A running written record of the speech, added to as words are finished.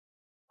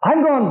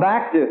I've gone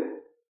back to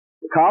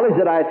the college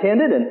that I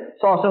attended and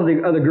saw some of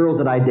the other girls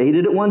that I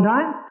dated at one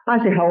time. I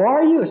say, how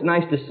are you? It's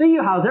nice to see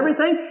you. How's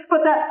everything?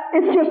 But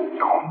I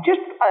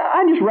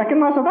just reckon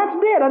myself, that's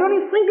dead. I don't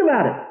even think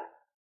about it.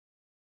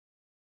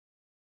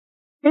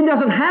 It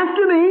doesn't have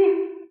to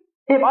be.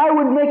 If I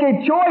would make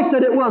a choice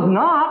that it was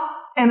not,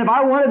 and if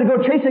I wanted to go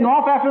chasing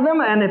off after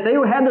them, and if they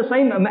had the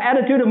same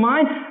attitude of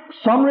mine,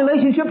 some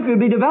relationship could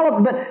be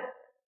developed, but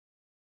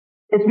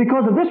it's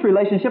because of this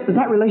relationship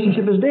that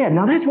relationship is dead.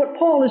 Now that's what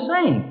Paul is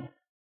saying.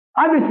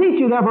 I beseech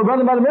you, therefore,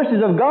 brethren, by the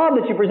mercies of God,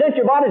 that you present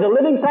your bodies a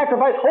living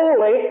sacrifice,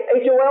 holy,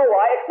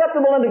 H-O-L-Y,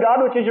 acceptable unto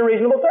God, which is your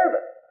reasonable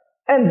service.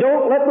 And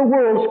don't let the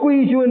world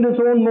squeeze you into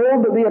its own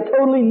mold, but be a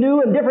totally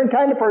new and different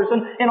kind of person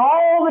in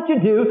all that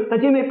you do,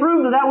 that you may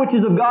prove that that which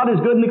is of God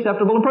is good and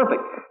acceptable and perfect.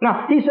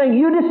 Now, he's saying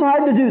you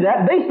decide to do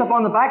that based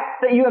upon the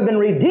fact that you have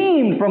been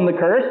redeemed from the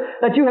curse,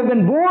 that you have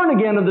been born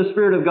again of the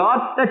Spirit of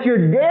God, that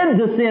you're dead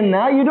to sin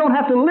now, you don't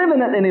have to live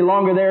in it any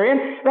longer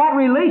therein. That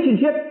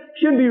relationship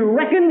should be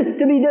reckoned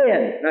to be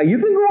dead. Now, you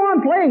can go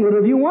on playing with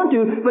it if you want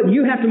to, but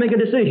you have to make a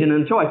decision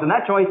and choice, and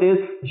that choice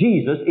is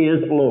Jesus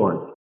is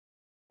Lord.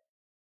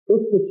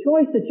 It's the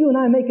choice that you and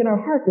I make in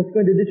our heart that's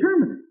going to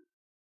determine it.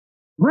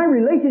 My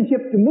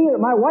relationship to me,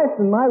 my wife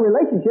and my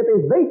relationship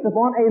is based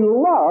upon a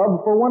love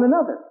for one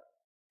another.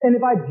 And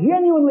if I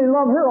genuinely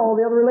love her, all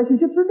the other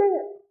relationships are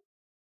dead.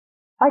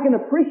 I can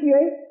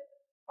appreciate,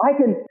 I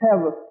can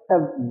have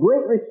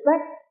great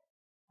respect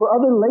for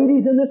other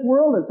ladies in this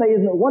world and say,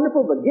 isn't it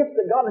wonderful, the gift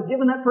that God has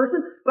given that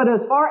person? But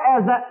as far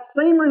as that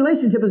same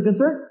relationship is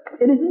concerned,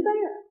 it isn't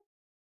there.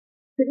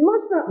 It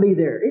must not be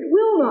there. It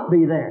will not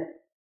be there.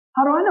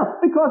 How do I know?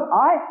 Because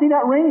I see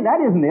that ring, that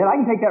isn't it. I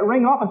can take that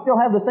ring off and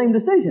still have the same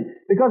decision.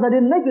 Because I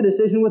didn't make the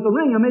decision with the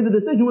ring, I made the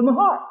decision with my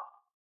heart.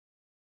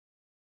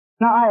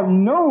 Now, I have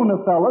known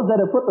of fellows that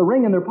have put the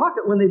ring in their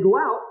pocket when they go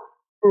out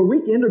for a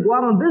weekend or go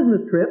out on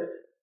business trips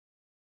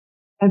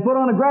and put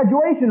on a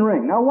graduation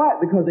ring. Now,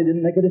 why? Because they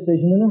didn't make a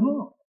decision in their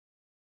heart.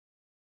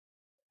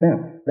 Now,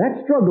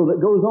 that struggle that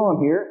goes on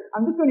here,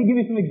 I'm just going to give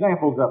you some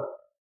examples of it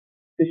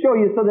to show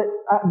you so that,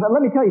 but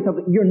let me tell you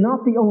something, you're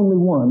not the only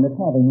one that's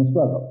having the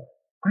struggle.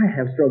 I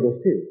have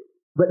struggles too.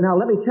 But now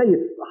let me tell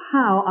you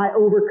how I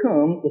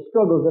overcome the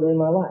struggles that are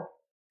in my life.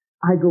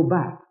 I go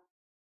back.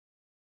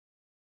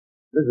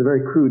 This is a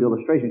very crude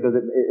illustration because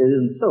it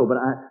isn't so,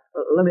 but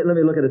let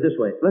me look at it this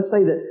way. Let's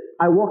say that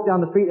I walk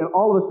down the street and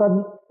all of a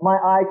sudden my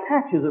eye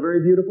catches a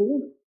very beautiful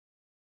woman.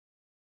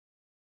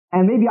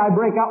 And maybe I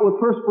break out with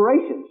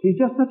perspiration.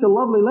 She's just such a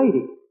lovely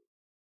lady.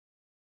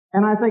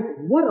 And I think,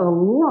 what a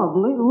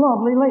lovely,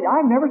 lovely lady.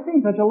 I've never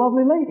seen such a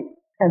lovely lady.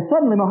 And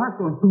suddenly my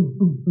heart's going boom,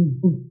 boom, boom,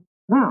 boom.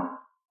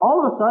 Now,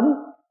 all of a sudden,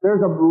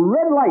 there's a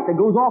red light that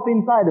goes off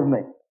inside of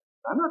me.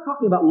 I'm not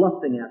talking about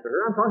lusting after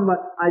her. I'm talking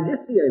about, I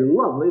just see a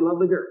lovely,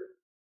 lovely girl.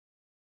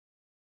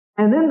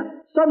 And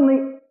then suddenly,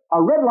 a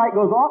red light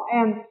goes off,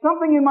 and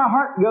something in my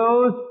heart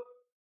goes,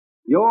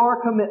 your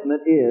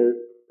commitment is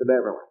to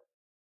Beverly.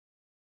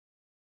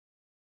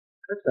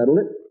 That settled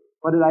it.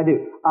 What did I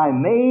do? I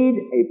made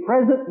a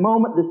present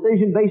moment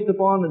decision based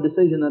upon the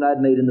decision that I'd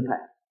made in the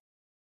past.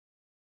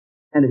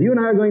 And if you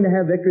and I are going to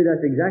have victory,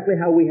 that's exactly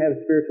how we have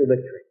spiritual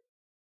victory.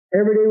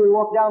 Every day we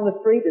walk down the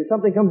street and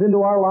something comes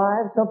into our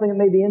lives, something that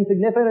may be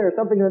insignificant or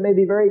something that may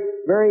be very,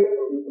 very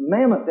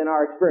mammoth in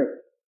our experience.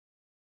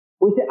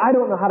 We say, I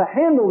don't know how to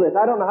handle this.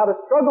 I don't know how to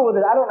struggle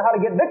with it. I don't know how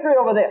to get victory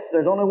over this.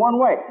 There's only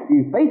one way.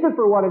 You face it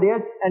for what it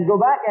is and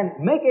go back and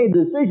make a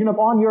decision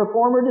upon your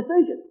former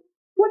decision.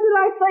 What did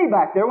I say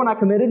back there when I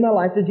committed my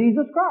life to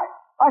Jesus Christ?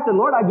 I said,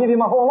 Lord, I give you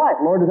my whole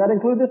life. Lord, does that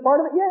include this part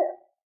of it? Yes.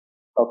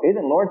 Okay,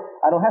 then, Lord,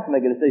 I don't have to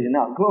make a decision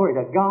now. Glory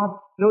to God.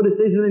 No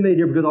decision to be made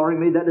here because I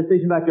already made that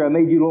decision back there. I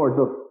made you Lord.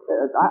 So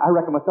I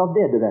reckon myself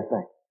dead to that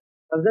thing.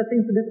 Does that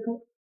seem so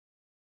difficult?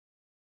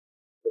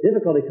 The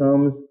difficulty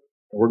comes,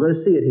 and we're going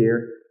to see it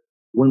here,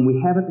 when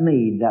we haven't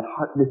made that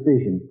heart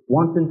decision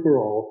once and for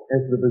all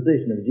as the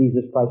position of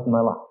Jesus Christ in my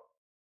life.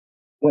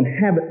 When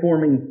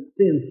habit-forming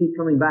sins keep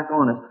coming back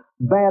on us,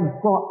 bad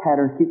thought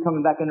patterns keep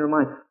coming back into our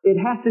mind, it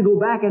has to go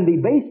back and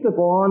be based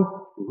upon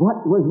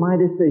what was my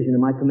decision and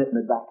my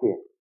commitment back here.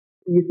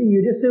 You see, you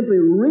just simply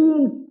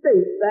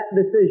reinstate that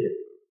decision.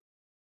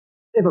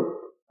 If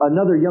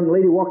another young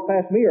lady walks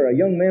past me or a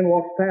young man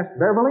walks past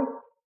Beverly,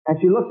 and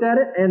she looks at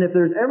it, and if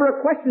there's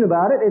ever a question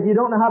about it, if you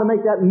don't know how to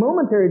make that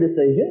momentary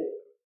decision,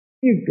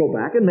 you go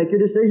back and make your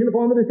decision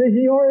upon the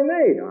decision you already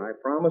made. I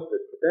promise to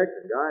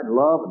protect and guide and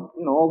love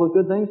and, all those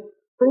good things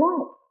for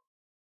life.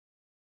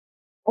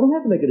 I don't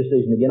have to make a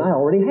decision again. I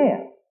already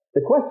have.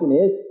 The question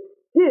is,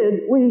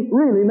 did we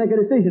really make a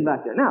decision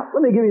back there? Now,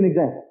 let me give you an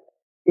example.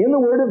 In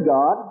the Word of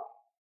God,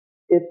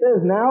 it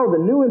says now,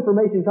 the new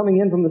information coming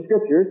in from the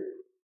Scriptures,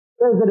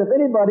 says that if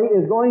anybody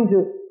is going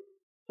to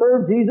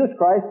serve Jesus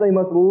Christ, they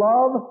must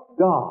love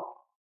God.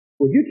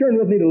 Would you turn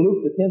with me to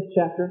Luke, the 10th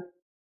chapter,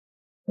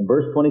 and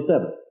verse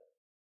 27.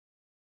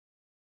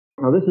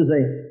 Now, this is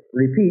a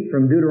repeat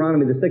from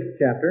Deuteronomy, the 6th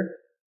chapter,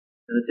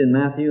 and it's in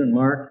Matthew and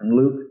Mark and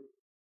Luke.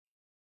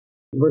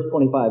 Verse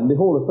 25, and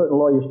behold, a certain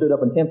lawyer stood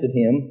up and tempted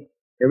him.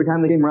 Every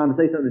time they came around to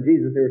say something to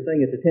Jesus, they were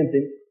saying it to tempt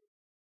him.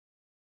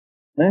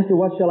 Master,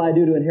 what shall I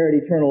do to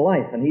inherit eternal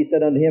life? And he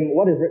said unto him,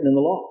 What is written in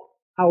the law?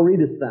 How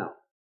readest thou?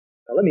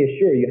 Now let me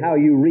assure you, how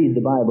you read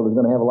the Bible is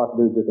going to have a lot to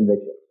do with your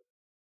convictions.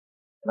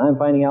 And I'm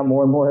finding out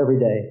more and more every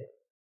day,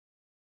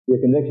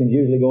 your convictions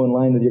usually go in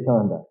line with your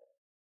conduct.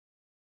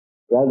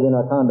 Rather than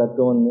our conduct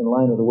going in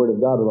line with the Word of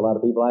God with a lot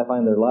of people, I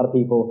find there are a lot of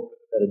people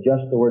that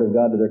adjust the Word of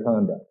God to their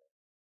conduct.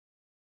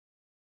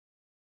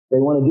 They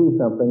want to do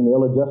something,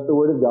 they'll adjust the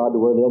Word of God to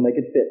where they'll make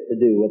it fit to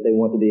do what they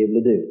want to be able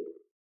to do.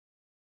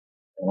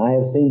 And I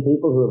have seen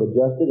people who have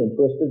adjusted and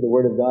twisted the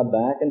Word of God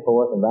back and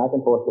forth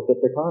to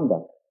fit their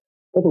conduct.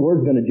 But the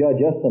Word's going to judge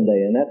us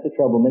someday, and that's the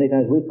trouble. Many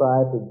times we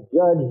try to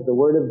judge the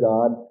Word of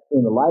God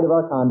in the light of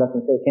our conduct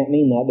and say, it can't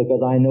mean that because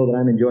I know that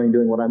I'm enjoying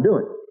doing what I'm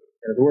doing.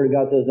 And if the Word of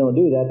God says don't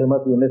do that, there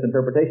must be a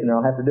misinterpretation, and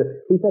I'll have to do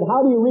it. He said,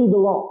 how do you read the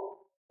law?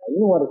 Now,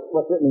 you know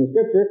what's written in the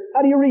Scripture.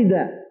 How do you read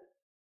that?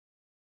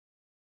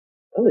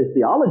 Well, his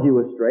theology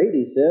was straight.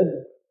 He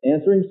said,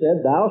 answering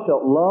said, Thou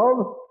shalt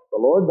love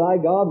the Lord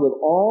thy God with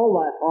all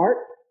thy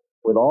heart,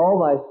 with all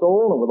thy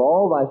soul, and with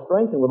all thy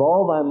strength, and with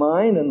all thy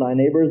mind, and thy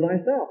neighbor as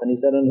thyself. And he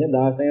said unto him,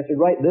 Thou hast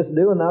answered right, this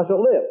do, and thou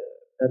shalt live.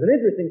 That's an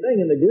interesting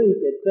thing in the Greek.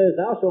 It says,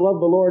 Thou shalt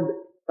love the Lord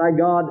thy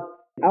God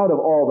out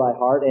of all thy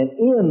heart, and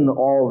in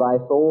all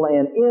thy soul,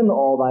 and in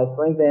all thy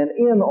strength, and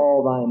in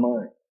all thy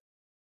mind.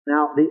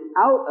 Now, the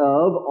out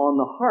of on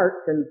the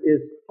heart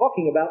is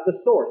talking about the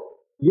source.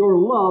 Your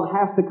love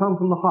has to come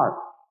from the heart.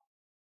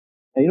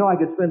 Now, you know, I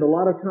could spend a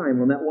lot of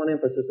time on that one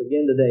emphasis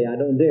again today. I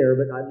don't dare,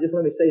 but just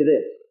let me say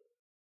this.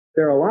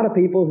 There are a lot of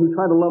people who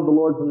try to love the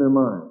Lord from their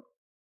mind.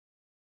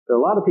 There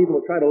are a lot of people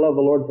who try to love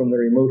the Lord from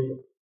their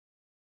emotions.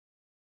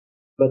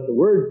 But the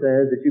Word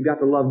says that you've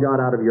got to love God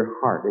out of your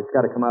heart. It's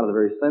got to come out of the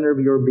very center of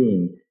your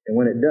being. And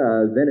when it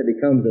does, then it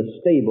becomes a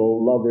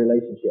stable love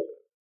relationship.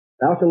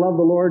 Thou shalt love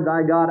the Lord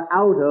thy God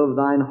out of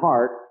thine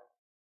heart,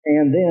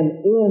 and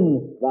then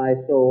in thy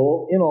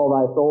soul, in all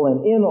thy soul,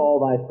 and in all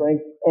thy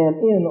strength,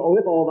 and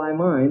with all thy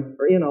mind,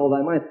 or in all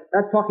thy mind.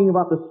 That's talking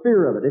about the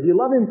sphere of it. If you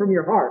love Him from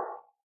your heart,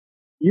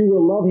 you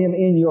will love Him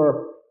in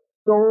your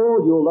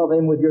soul, you'll love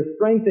Him with your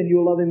strength, and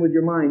you'll love Him with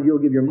your mind.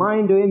 You'll give your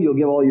mind to Him, you'll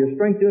give all your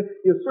strength to Him,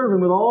 you'll serve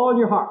Him with all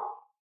your heart.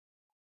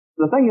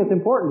 The thing that's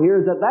important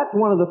here is that that's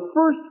one of the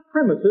first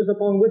premises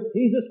upon which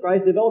Jesus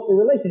Christ develops a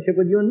relationship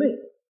with you and me.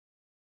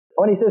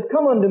 When He says,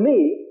 Come unto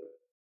me,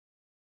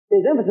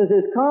 His emphasis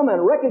is come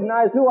and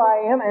recognize who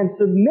I am and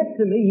submit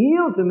to me,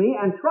 yield to me,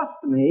 and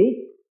trust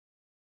me,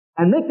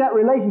 and make that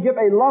relationship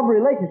a love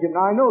relationship.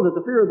 Now I know that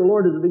the fear of the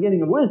Lord is the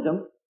beginning of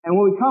wisdom, and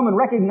when we come and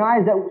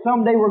recognize that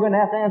someday we're going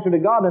to have to answer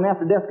to God, and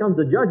after death comes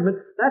the judgment,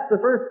 that's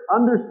the first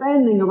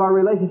understanding of our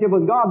relationship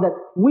with God, that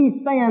we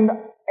stand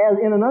as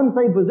in an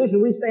unsaved position,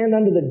 we stand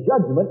under the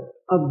judgment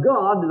of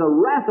God, the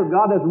wrath of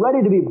God that's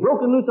ready to be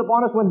broken loose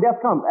upon us when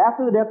death comes.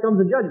 After the death comes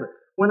the judgment.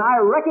 When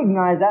I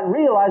recognized that and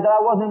realized that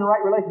I wasn't in the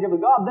right relationship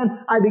with God, then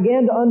I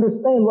began to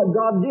understand what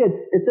God did.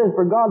 It says,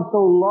 For God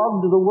so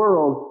loved the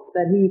world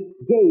that He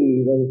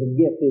gave as a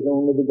gift His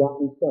only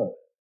begotten Son.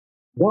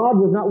 God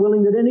was not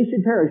willing that any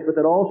should perish, but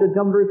that all should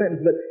come to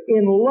repentance. But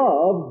in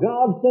love,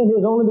 God sent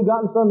His only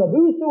begotten Son, that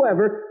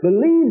whosoever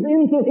believes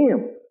into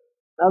Him.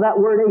 Now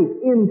that word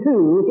into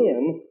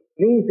Him,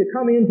 means to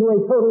come into a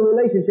total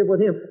relationship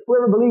with Him.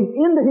 Whoever believes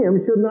into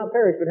Him should not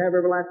perish, but have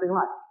everlasting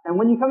life. And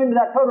when you come into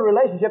that total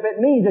relationship, it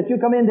means that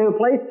you come into a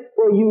place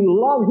where you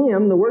love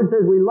Him. The Word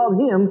says we love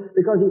Him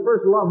because He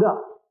first loved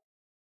us.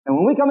 And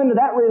when we come into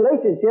that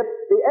relationship,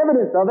 the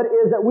evidence of it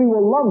is that we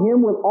will love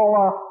Him with all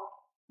our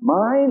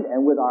mind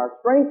and with our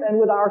strength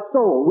and with our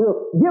soul.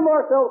 We'll give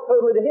ourselves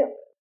totally to Him.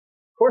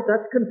 Of course,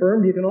 that's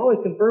confirmed. You can always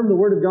confirm the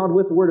Word of God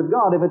with the Word of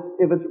God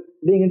if it's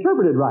being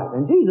interpreted right.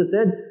 And Jesus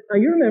said, now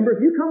you remember,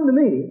 if you come to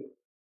me,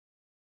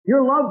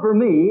 your love for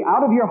me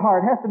out of your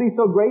heart has to be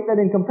so great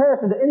that in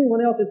comparison to anyone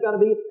else, it's got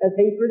to be as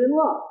hatred and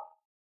love.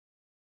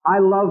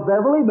 I love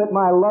Beverly, but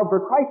my love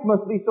for Christ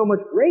must be so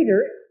much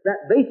greater.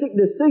 That basic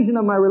decision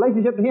of my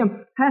relationship to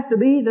Him has to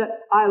be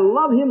that I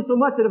love Him so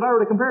much that if I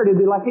were to compare it, it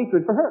would be like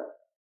hatred for her.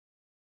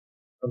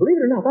 But believe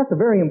it or not, that's a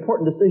very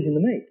important decision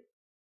to make.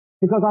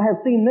 Because I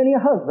have seen many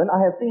a husband,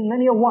 I have seen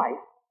many a wife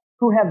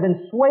who have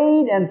been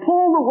swayed and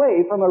pulled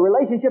away from a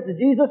relationship to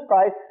Jesus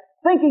Christ,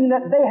 thinking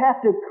that they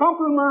have to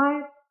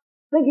compromise,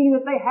 thinking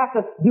that they have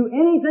to do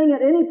anything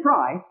at any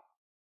price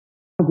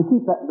to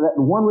keep that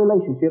one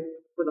relationship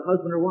with a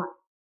husband or wife.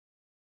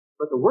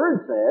 But the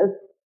Word says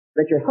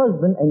that your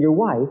husband and your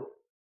wife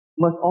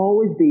must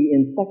always be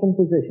in second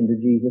position to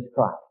Jesus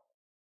Christ.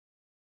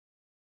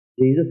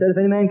 Jesus said, if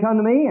any man come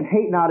to me and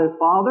hate not his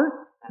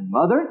father and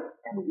mother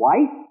and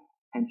wife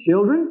and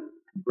children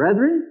and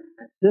brethren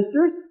and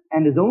sisters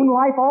and his own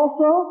life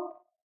also,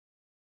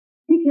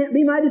 he can't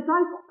be my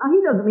disciple. Now, he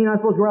doesn't mean I'm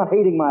supposed to go around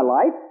hating my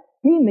life.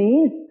 He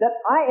means that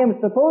I am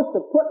supposed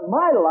to put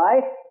my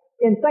life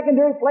in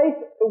secondary place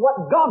to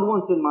what God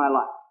wants in my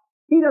life.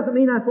 He doesn't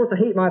mean I'm supposed to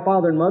hate my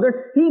father and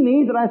mother. He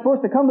means that I'm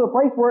supposed to come to a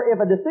place where if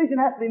a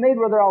decision has to be made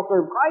whether I'll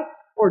serve Christ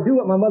or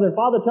do what my mother and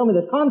father tell me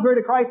that's contrary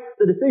to Christ,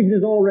 the decision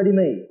is already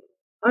made.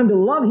 I'm to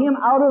love Him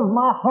out of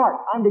my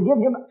heart. I'm to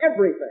give Him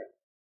everything.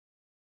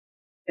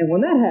 And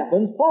when that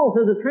happens, Paul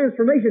says a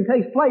transformation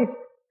takes place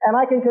And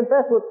I can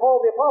confess with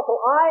Paul the Apostle,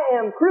 I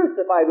am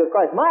crucified with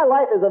Christ. My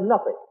life is of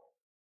nothing.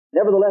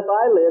 Nevertheless,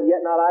 I live,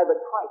 yet not I,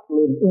 but Christ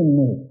lives in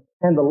me.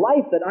 And the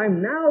life that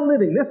I'm now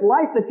living, this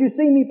life that you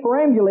see me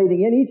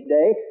perambulating in each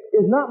day,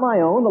 is not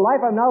my own. The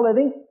life I'm now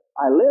living,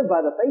 I live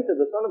by the faith of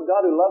the Son of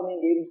God who loved me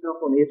and gave himself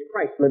for me. It's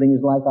Christ living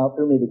his life out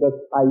through me because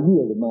I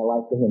yielded my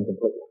life to him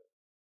completely.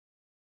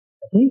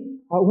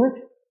 See how it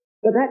works?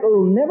 But that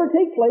will never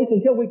take place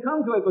until we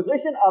come to a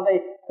position of a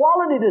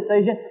quality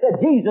decision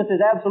that Jesus is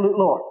absolute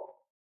Lord.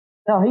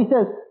 Now he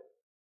says,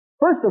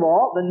 first of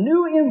all, the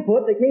new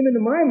input that came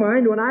into my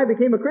mind when I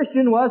became a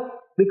Christian was,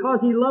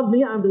 because he loved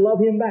me, I'm to love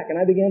him back. And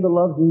I began to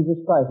love Jesus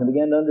Christ and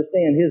began to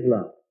understand his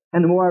love.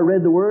 And the more I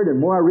read the Word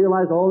and the more I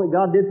realized all that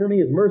God did for me,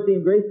 his mercy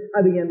and grace,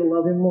 I began to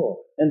love him more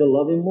and to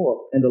love him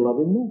more and to love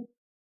him more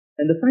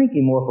and to thank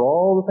him more for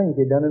all the things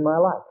he'd done in my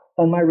life.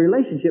 And my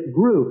relationship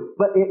grew,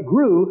 but it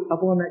grew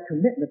upon that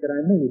commitment that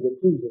I made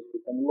that Jesus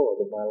become Lord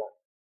of my life.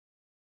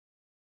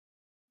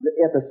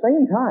 At the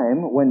same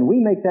time, when we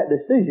make that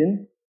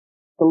decision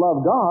to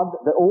love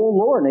God, the old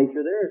lower nature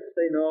there is to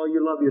say, no,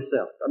 you love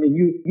yourself. I mean,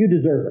 you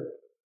deserve it.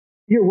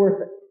 You're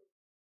worth it.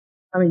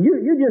 I mean,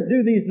 you just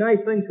do these nice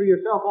things for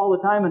yourself all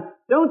the time, and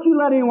don't you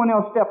let anyone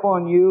else step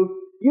on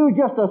you. You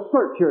just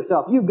assert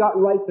yourself. You've got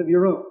rights of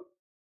your own.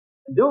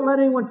 Don't let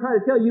anyone try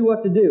to tell you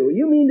what to do.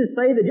 You mean to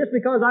say that just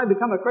because I've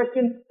become a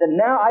Christian, that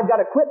now I've got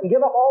to quit and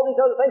give up all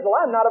these other things? Well,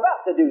 I'm not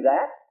about to do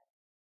that.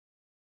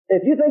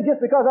 If you think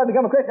just because I've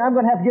become a Christian, I'm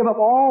going to have to give up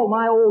all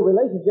my old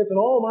relationships and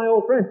all my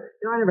old friends.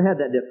 You know, I never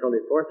had that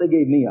difficulty, of course. They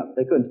gave me up.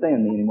 They couldn't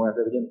stand me anymore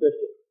after I became a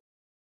Christian.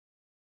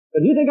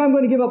 But you think I'm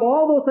going to give up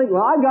all those things?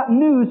 Well, I've got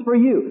news for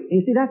you. And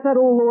you see, that's that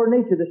old lower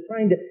nature that's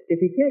trying to, if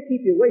he can't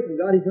keep you away from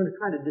God, he's going to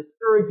try to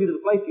discourage you to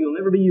the place you'll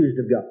never be used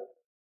of God.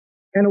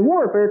 And a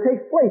warfare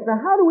takes place. Now,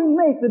 how do we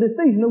make the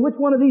decision of which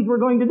one of these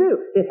we're going to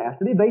do? It has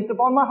to be based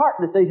upon my heart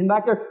decision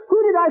back there. Who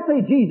did I say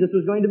Jesus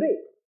was going to be?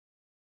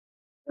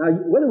 Now,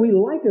 whether we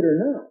like it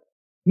or not,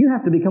 you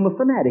have to become a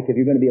fanatic if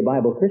you're going to be a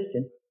Bible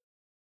Christian.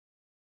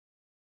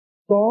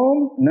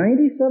 Psalm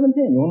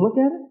 90:17. You want to look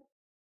at it?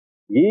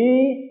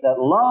 Ye that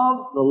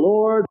love the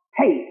Lord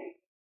hate.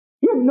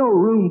 Give no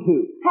room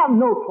to. Have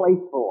no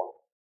place for.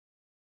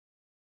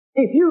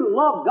 If you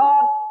love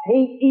God,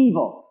 hate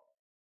evil.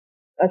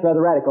 That's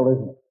rather radical,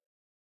 isn't it?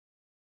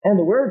 And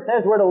the Word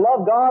says we're to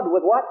love God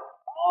with what?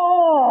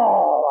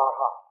 All our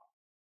heart.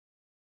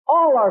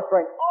 All our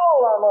strength. All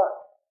our might.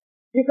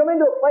 You come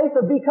into a place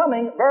of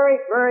becoming very,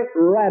 very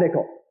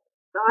radical.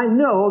 Now, I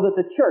know that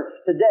the church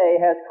today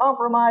has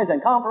compromised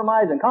and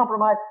compromised and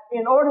compromised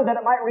in order that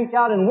it might reach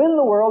out and win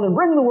the world and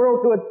bring the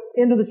world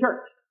into the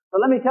church.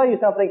 But let me tell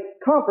you something.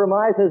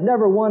 Compromise has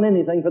never won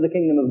anything for the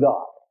kingdom of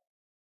God.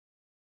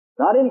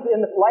 Not in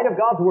the light of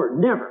God's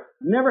Word. Never.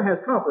 Never has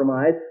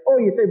compromise.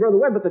 Oh, you say, Brother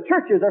Webb, but the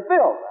churches are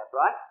filled. That's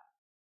right.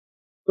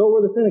 So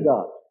were the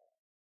synagogues.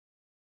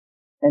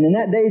 And in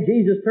that day,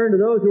 Jesus turned to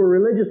those who were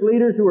religious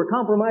leaders who were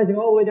compromising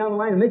all the way down the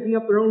line and making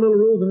up their own little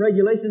rules and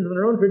regulations and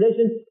their own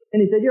traditions.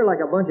 And he said, you're like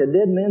a bunch of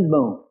dead men's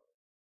bones.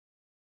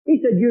 He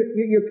said,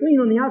 you're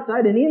clean on the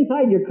outside and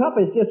inside your cup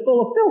is just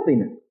full of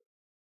filthiness.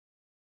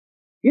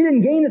 You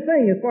didn't gain a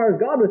thing as far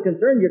as God was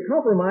concerned. Your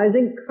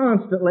compromising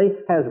constantly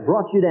has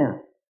brought you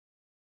down.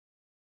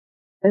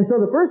 And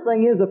so the first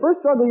thing is, the first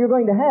struggle you're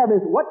going to have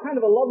is what kind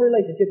of a love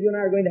relationship you and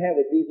I are going to have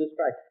with Jesus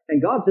Christ. And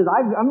God says,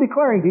 I'm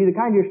declaring to you the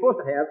kind you're supposed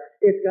to have.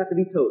 It's got to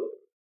be total.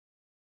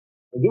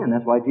 Again,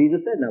 that's why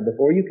Jesus said, now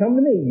before you come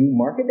to me, you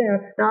mark it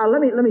down. Now let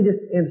me just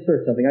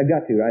insert something. I've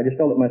got to. I just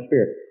felt it in my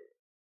spirit.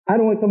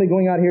 I don't want somebody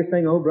going out here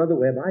saying, oh, Brother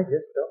Webb, I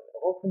just felt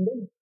all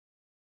condemned.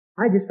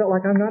 I just felt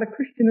like I'm not a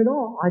Christian at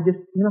all.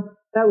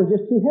 That was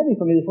just too heavy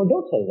for me this morning.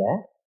 Don't say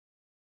that.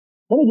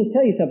 Let me just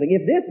tell you something.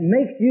 If this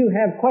makes you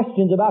have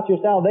questions about your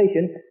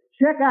salvation,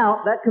 check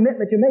out that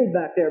commitment you made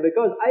back there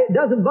because it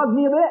doesn't bug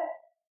me a bit.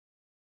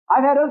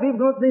 I've had other people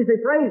come up to me and say,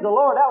 praise the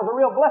Lord, that was a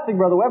real blessing,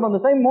 Brother Webb. On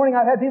the same morning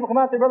I've had people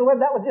come out and say, Brother Webb,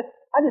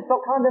 I just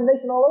felt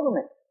condemnation all over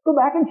me. Go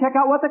back and check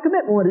out what the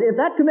commitment was. If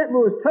that commitment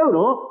was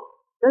total,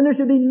 then there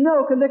should be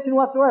no conviction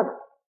whatsoever.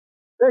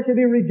 There should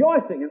be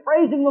rejoicing and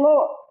praising the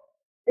Lord.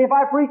 If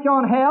I preach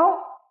on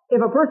hell, if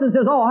a person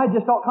says, oh, I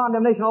just felt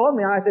condemnation all over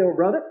me, I say, well,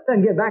 brother,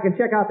 then get back and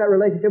check out that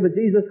relationship with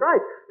Jesus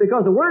Christ.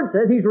 Because the Word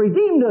says He's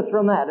redeemed us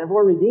from that. And if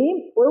we're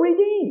redeemed, we're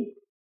redeemed.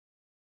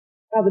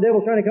 Now, the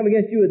devil's trying to come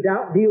against you with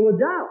doubt. Deal with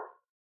doubt.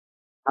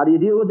 How do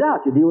you deal with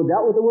doubt? You deal with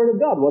doubt with the Word of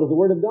God. What does the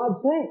Word of God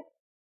say?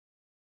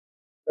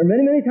 There are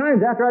many, many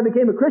times after I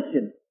became a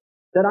Christian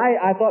that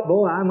I thought,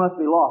 boy, I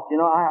must be lost.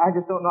 I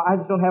just don't know. I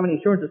just don't have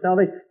any assurance of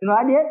salvation.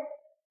 I did.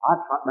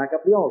 I'd trot back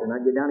up the altar and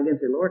I'd get down again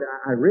and say, Lord,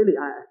 I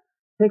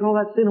take all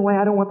that sin away.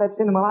 I don't want that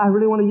sin in my life. I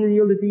really want to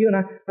yield it to you. And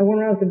I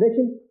went around with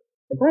conviction.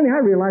 And finally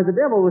I realized the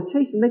devil was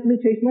making me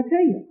chase my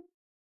tail.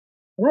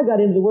 And I got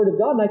into the Word of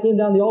God and I came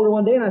down the altar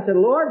one day and I said,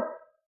 Lord,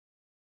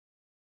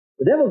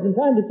 the devil's been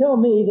trying to tell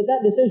me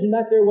that decision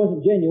back there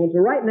wasn't genuine.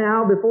 So right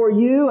now, before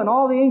you and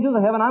all the angels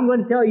of heaven, I'm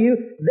going to tell you,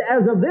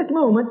 as of this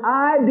moment,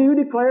 I do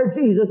declare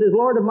Jesus is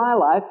Lord of my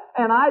life,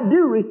 and I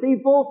do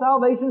receive full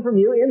salvation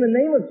from you in the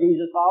name of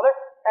Jesus, Father.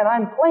 and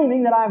I'm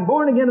claiming that I'm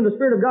born again of the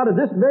Spirit of God at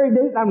this very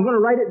date, and I'm going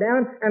to write it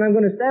down, and I'm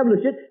going to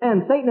establish it,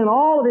 and Satan in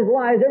all of his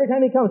lies, every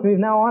time he comes to me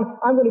from now on,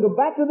 I'm going to go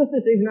back to this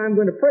decision, and I'm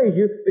going to praise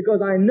you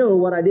because I know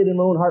what I did in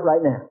my own heart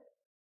right now.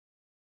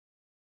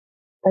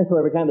 And so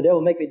every time the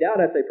devil will make me doubt,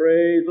 I say,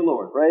 praise the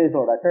Lord, praise the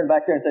Lord. I turn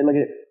back there and say, look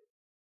at it.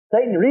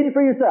 Satan, read it for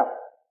yourself.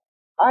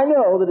 I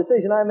know the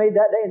decision I made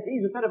that day, and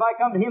Jesus said if I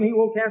come to Him, He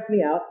won't cast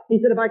me out. He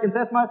said if I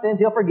confess my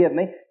sins, He'll forgive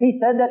me. He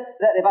said that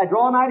if I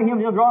draw nigh to Him,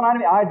 He'll draw nigh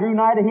to me. I drew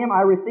nigh to Him.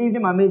 I received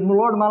Him. I made Him the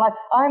Lord of my life.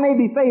 I may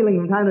be failing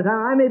from time to time.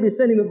 I may be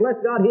sinning, but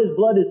bless God, His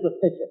blood is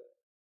sufficient.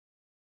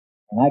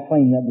 And I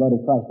claim that blood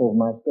of Christ over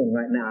my sin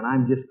right now, and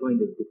I'm just going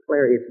to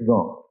declare it's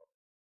gone.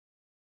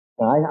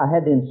 Now, I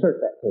had to insert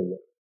that to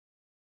you.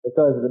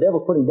 Because if the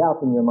devil's putting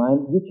doubts in your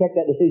mind, you check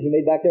that decision you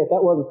made back there. If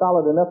that wasn't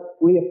solid enough,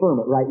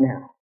 reaffirm it right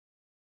now.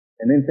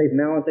 And then say from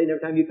now on, Satan,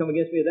 every time you come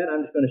against me with that,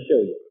 I'm just going to show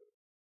you.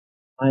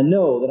 I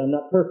know that I'm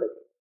not perfect.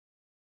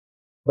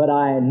 But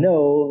I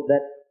know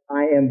that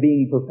I am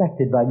being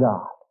perfected by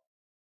God.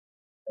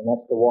 And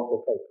that's the walk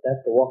of faith.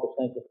 That's the walk of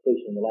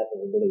sanctification in the life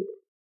of a believer.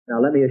 Now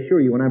let me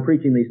assure you, when I'm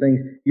preaching these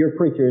things, your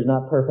preacher is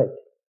not perfect.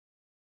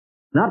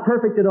 Not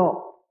perfect at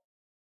all.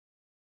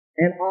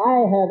 And I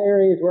have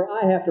areas where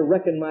I have to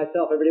reckon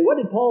myself every day.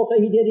 What did Paul say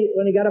he did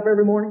when he got up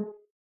every morning?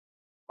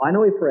 I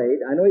know he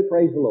prayed. I know he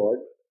praised the Lord.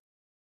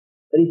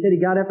 But he said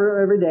he got up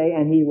every day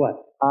and he what?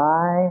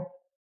 I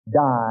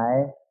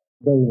die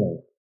daily.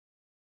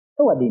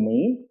 So what did he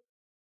mean?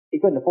 He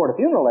couldn't afford a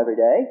funeral every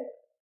day.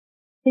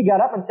 He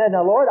got up and said,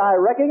 now Lord, I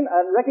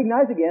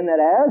recognize again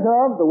that as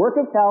of the work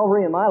of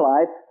Calvary in my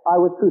life, I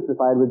was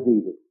crucified with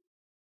Jesus.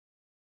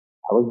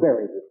 I was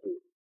buried with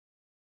Jesus.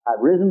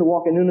 I've risen to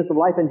walk in newness of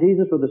life in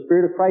Jesus with the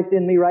Spirit of Christ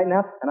in me right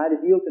now, and I just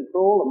yield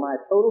control of my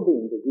total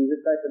being to Jesus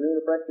Christ anew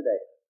and afresh today.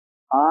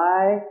 I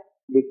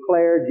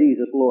declare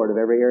Jesus Lord of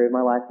every area of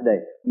my life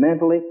today.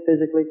 Mentally,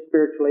 physically,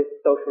 spiritually,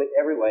 socially,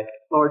 every way.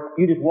 Lord,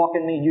 you just walk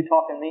in me and you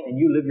talk in me and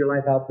you live your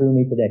life out through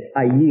me today.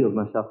 I yield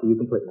myself to you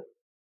completely.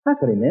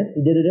 That's what he meant.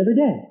 He did it every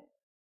day.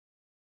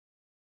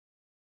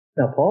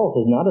 Now Paul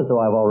says, not as though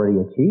I've already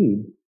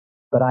achieved,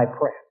 but I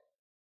press.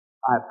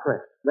 I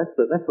press. That's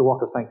the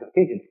walk of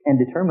sanctification and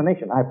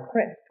determination. I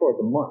press toward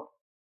the mark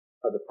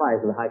of the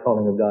prize of the high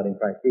calling of God in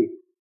Christ Jesus.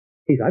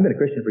 He said, I've been a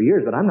Christian for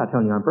years, but I'm not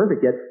telling you I'm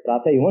perfect yet. But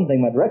I'll tell you one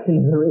thing, my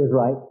direction is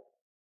right.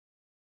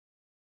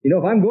 You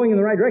know, if I'm going in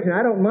the right direction,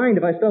 I don't mind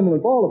if I stumble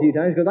and fall a few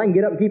times because I can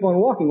get up and keep on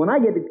walking. When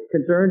I get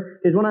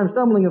concerned is when I'm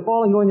stumbling and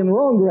falling going in the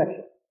wrong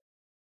direction.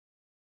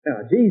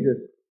 Now, Jesus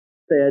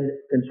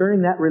said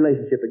concerning that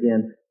relationship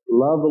again,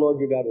 love the Lord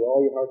your God with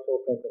all your heart,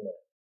 soul, strength, and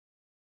mind.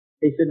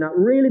 He said, not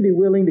really be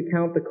willing to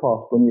count the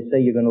cost when you say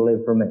you're going to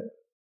live for me.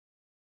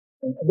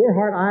 And dear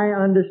heart, I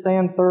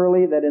understand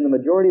thoroughly that in the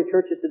majority of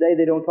churches today,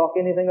 they don't talk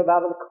anything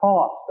about the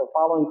cost of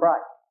following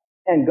Christ.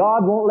 And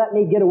God won't let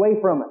me get away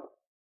from it.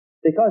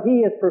 Because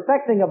He is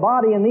perfecting a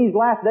body in these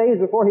last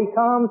days before He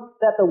comes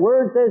that the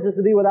Word says is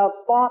to be without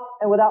spot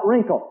and without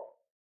wrinkle.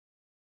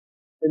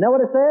 Isn't that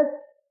what it says?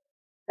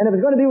 And if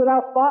it's going to be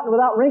without spot and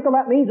without wrinkle,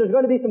 that means there's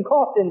going to be some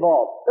cost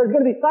involved. There's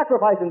going to be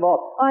sacrifice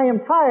involved. I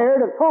am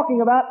tired of talking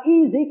about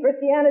easy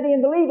Christianity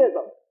and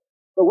believism.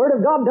 The Word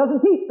of God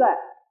doesn't teach that.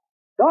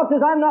 God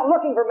says, I'm not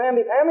looking for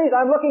mammy-pammies.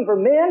 I'm looking for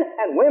men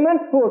and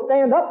women who will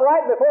stand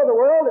upright before the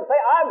world and say,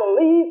 I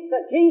believe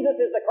that Jesus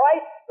is the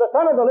Christ, the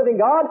Son of the living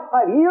God.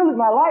 I've yielded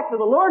my life to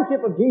the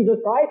Lordship of Jesus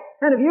Christ.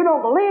 And if you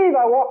don't believe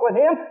I walk with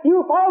Him,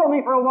 you follow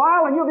me for a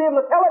while and you'll be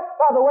able to tell it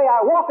by the way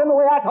I walk and the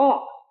way I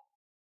talk.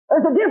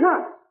 There's a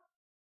difference.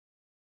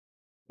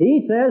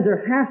 He says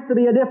there has to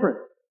be a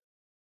difference.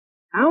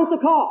 Count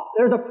the cost.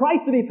 There's a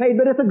price to be paid,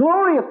 but it's a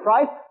glorious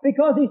price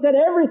because He said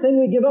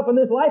everything we give up in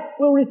this life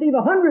will receive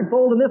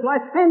 100-fold in this life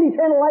and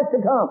eternal life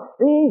to come.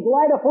 These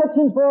light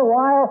afflictions for a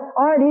while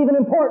aren't even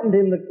important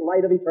in the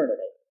light of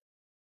eternity.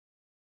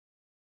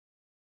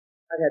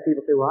 I've had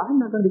people say, well,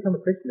 I'm not going to become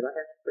a Christian if I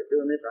have to quit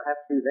doing this or I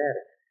have to do that.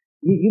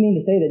 You mean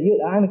to say that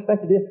I'm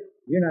expected to do this?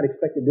 You're not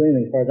expected to do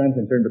anything as far as I'm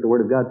concerned, but the Word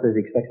of God says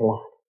He expects a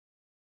lot.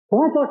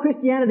 Well, I thought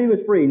Christianity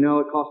was free.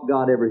 No, it costs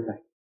God everything.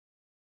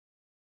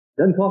 It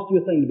doesn't cost you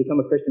a thing to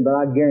become a Christian, but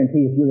I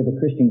guarantee if you're the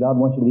Christian God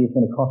wants you to be, it's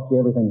going to cost you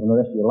everything for the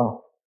rest of your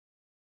life.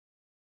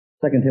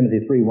 2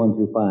 Timothy 3, 1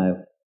 through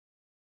 5.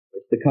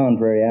 It's the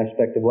contrary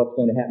aspect of what's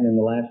going to happen in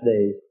the last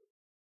days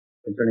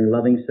concerning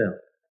loving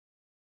self.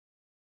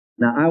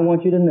 Now, I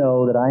want you to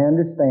know that I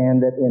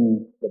understand that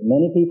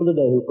many people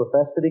today who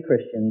profess to be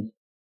Christians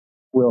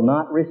will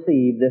not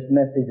receive this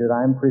message that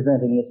I'm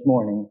presenting this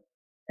morning.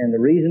 And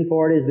the reason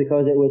for it is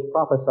because it was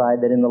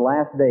prophesied that in the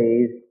last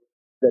days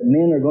that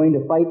men are going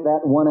to fight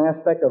that one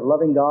aspect of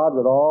loving God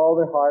with all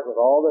their heart, with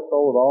all their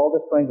soul, with all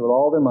their strength, with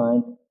all their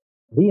mind,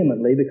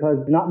 vehemently, because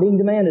it's not being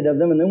demanded of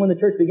them. And then when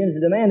the church begins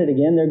to demand it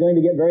again, they're going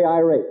to get very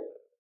irate.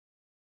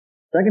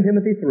 2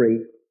 Timothy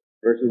 3,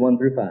 verses 1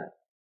 through 5.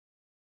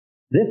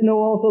 This know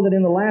also that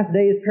in the last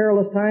days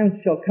perilous times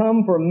shall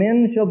come, for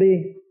men shall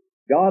be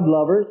God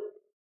lovers.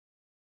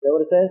 Is that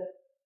what it says?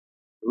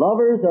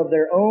 Lovers of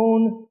their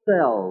own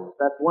selves.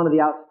 That's one of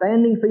the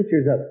outstanding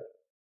features of it.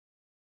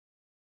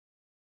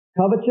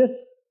 Covetous,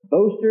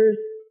 boasters,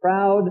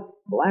 proud,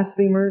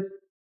 blasphemers,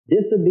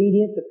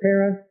 disobedient to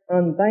parents,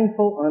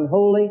 unthankful,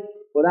 unholy,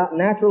 without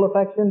natural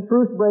affection,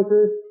 truth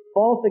breakers,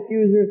 false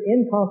accusers,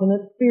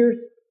 incontinent, fierce,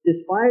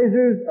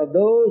 despisers of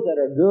those that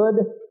are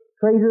good,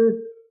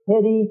 traitors,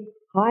 heady,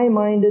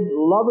 high-minded,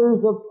 lovers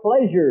of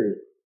pleasures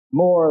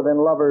more than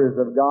lovers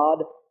of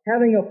God,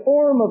 having a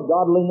form of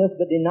godliness,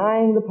 but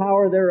denying the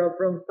power thereof.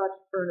 From such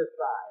turn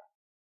aside.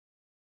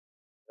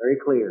 Very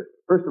clear.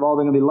 First of all,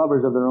 they're going to be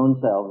lovers of their own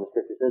selves, the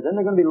Scripture says. Then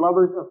they're going to be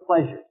lovers of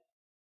pleasure.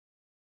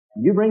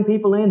 And you bring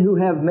people in who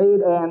have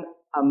made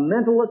a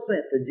mental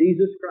assent to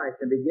Jesus Christ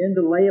and begin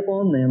to lay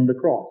upon them the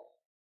cross,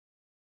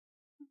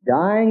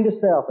 dying to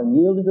self and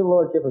yielding to the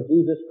Lordship of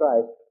Jesus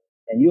Christ,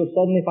 and you'll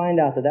suddenly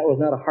find out that that was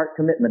not a heart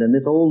commitment, and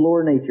this old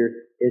lower nature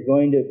is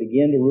going to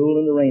begin to rule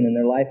and to reign in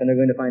their life, and they're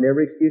going to find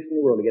every excuse in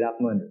the world to get out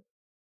from under it.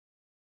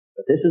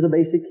 But this is the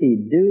basic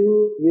key.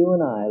 Do you and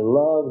I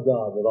love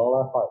God with all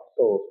our heart,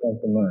 soul,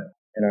 strength, and mind,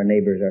 and our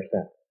neighbors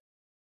ourselves?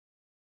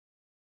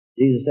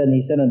 Jesus said, and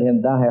he said unto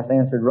him, Thou hast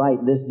answered right,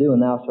 this do,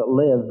 and thou shalt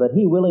live. But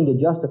he, willing to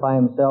justify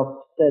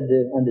himself, said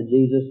unto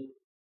Jesus,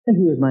 And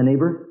who is my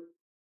neighbor?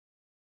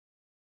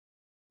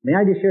 May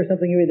I just share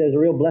something with you? There's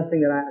a real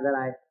blessing that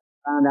I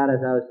found out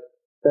as I was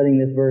studying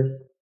this verse.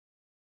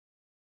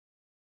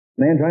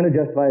 Man trying to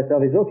justify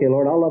himself, he says, okay,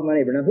 Lord, I'll love my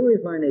neighbor. Now, who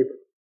is my neighbor?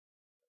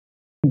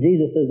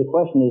 Jesus says the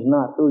question is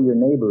not who your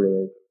neighbor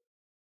is,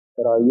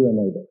 but are you a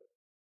neighbor?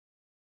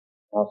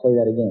 I'll say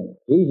that again.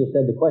 Jesus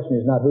said the question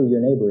is not who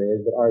your neighbor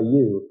is, but are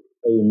you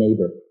a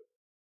neighbor?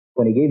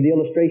 When he gave the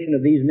illustration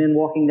of these men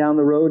walking down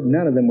the road,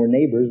 none of them were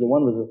neighbors. The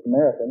one was a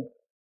Samaritan.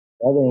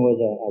 The other one was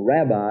a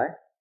rabbi.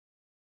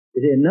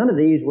 None of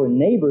these were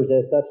neighbors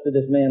as such to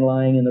this man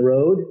lying in the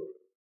road.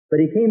 But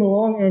he came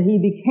along and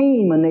he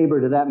became a neighbor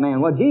to that man.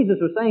 What Jesus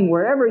was saying,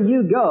 wherever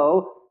you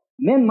go,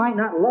 men might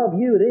not love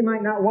you. They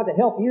might not want to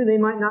help you.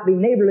 They might not be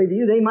neighborly to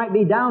you. They might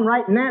be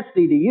downright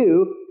nasty to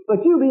you.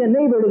 But you be a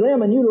neighbor to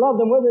them and you love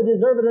them whether they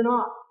deserve it or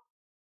not.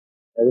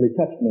 That really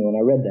touched me when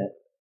I read that.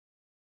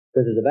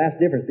 Because there's a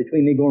vast difference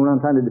between me going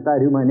around trying to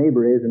decide who my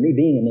neighbor is and me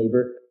being a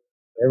neighbor,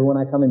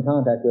 everyone I come in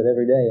contact with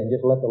every day, and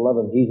just let the love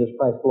of Jesus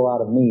Christ flow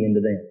out of me into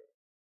them.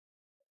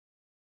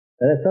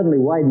 Now that suddenly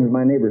widens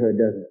my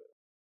neighborhood, doesn't it?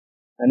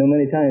 I know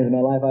many times in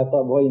my life I've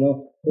thought, boy,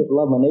 just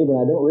love my neighbor,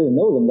 and I don't really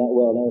know them that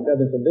well. Now, I've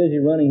been so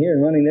busy running here and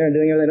running there and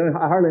doing everything,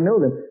 I hardly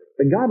know them.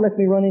 But God lets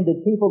me run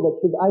into people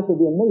that I should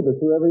be a neighbor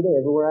to every day,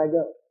 everywhere I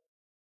go.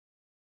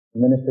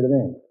 Minister to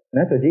them. And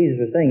that's what Jesus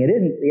was saying. It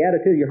isn't, the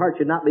attitude of your heart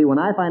should not be, when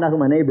I find out who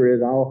my neighbor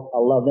is, I'll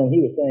love them.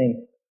 He was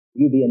saying,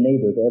 you be a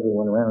neighbor to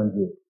everyone around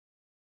you.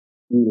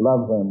 You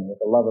love them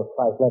with the love of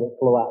Christ. Let it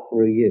flow out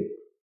through you.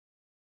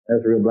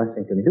 That's a real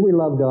blessing to me. Do we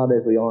love God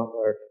as we ought,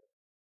 or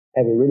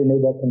have we really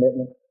made that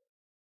commitment?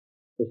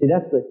 You see,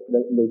 that's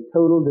the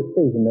total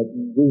decision that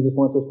Jesus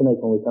wants us to make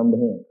when we come to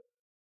Him.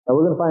 Now,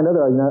 we're going to find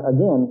other arguments.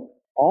 Again,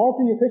 all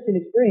through your Christian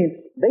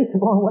experience, based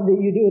upon what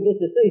you do with this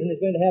decision, is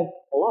going to have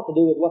a lot to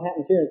do with what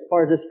happens here as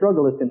far as this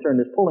struggle is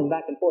concerned, this pulling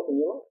back and forth in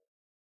your life.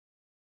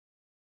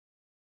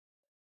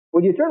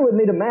 Would you turn with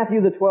me to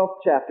Matthew the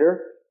 12th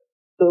chapter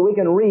so that we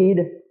can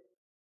read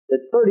the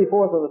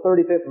 34th and the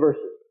 35th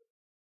verses?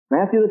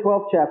 Matthew the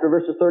 12th chapter,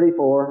 verses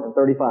 34 and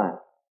 35.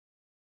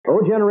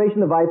 O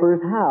generation of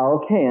vipers,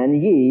 how can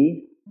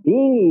ye,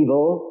 being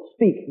evil,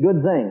 speak good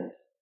things?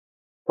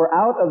 For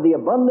out of the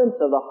abundance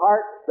of the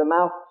heart the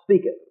mouth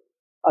speaketh.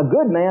 A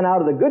good man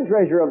out of the good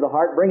treasure of the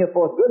heart bringeth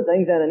forth good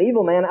things, and an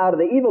evil man out of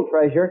the evil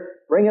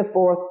treasure bringeth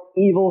forth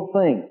evil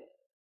things.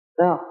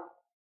 Now,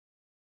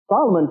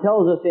 Solomon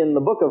tells us in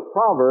the book of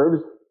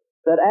Proverbs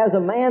that as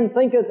a man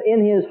thinketh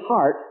in his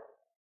heart,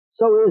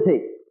 so is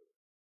he.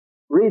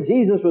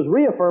 Jesus was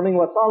reaffirming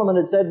what Solomon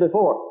had said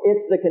before.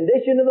 It's the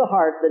condition of the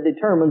heart that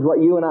determines what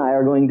you and I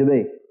are going to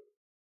be.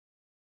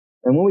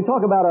 And when we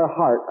talk about our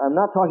heart, I'm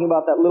not talking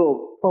about that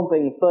little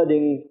pumping,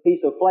 thudding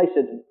piece of flesh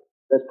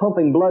that's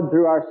pumping blood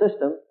through our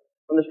system.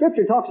 When the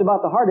Scripture talks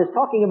about the heart, it's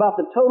talking about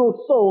the total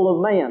soul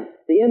of man.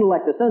 The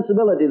intellect, the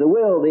sensibility, the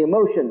will, the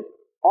emotions.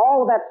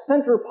 All of that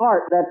center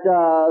part, that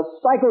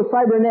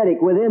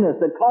psycho-cybernetic within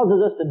us that causes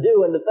us to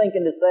do and to think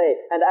and to say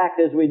and act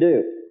as we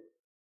do.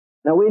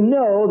 Now we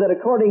know that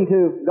according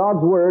to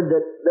God's Word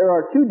that there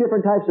are two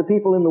different types of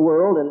people in the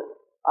world, and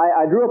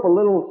I drew up a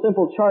little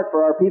simple chart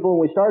for our people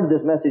when we started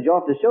this message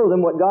off to show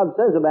them what God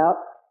says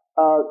about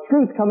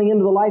truth coming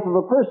into the life of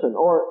a person,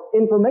 or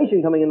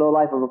information coming into the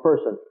life of a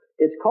person.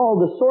 It's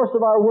called the source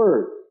of our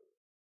words.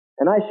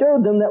 And I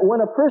showed them that when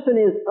a person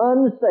is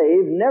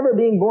unsaved, never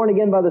being born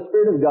again by the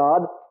Spirit of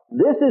God,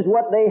 this is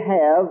what they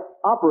have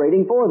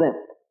operating for them.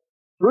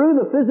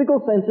 Through the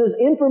physical senses,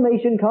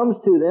 information comes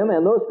to them,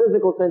 and those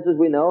physical senses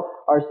we know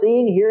are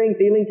seeing, hearing,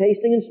 feeling,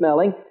 tasting, and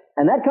smelling,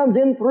 and that comes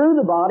in through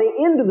the body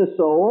into the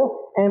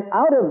soul, and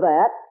out of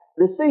that,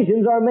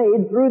 decisions are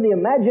made through the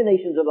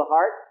imaginations of the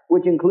heart,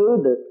 which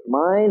include the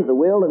mind, the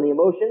will, and the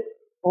emotion.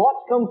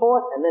 Thoughts come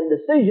forth, and then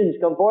decisions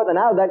come forth,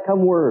 and out of that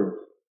come words.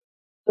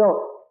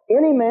 So,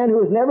 any man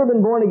who has never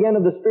been born again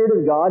of the Spirit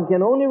of God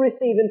can only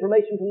receive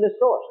information from this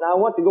source. Now, I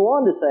want to go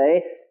on to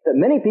say that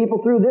many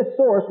people through this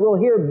source will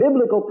hear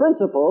biblical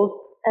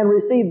principles, and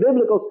receive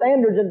biblical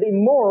standards and be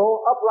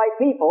moral, upright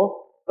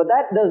people, but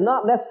that does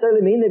not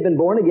necessarily mean they've been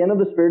born again of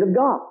the Spirit of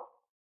God.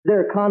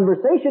 Their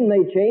conversation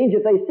may change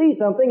if they see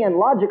something and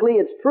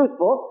logically it's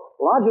truthful,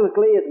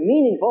 logically it's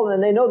meaningful,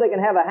 and they know they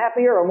can have a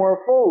happier or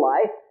more full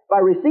life by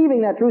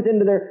receiving that truth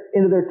into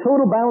their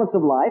total balance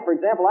of life. For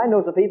example, I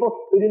know some people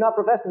who do not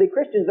profess to be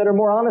Christians that are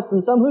more honest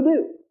than some who do.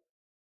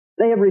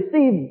 They have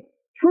received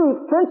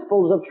truth,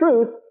 principles of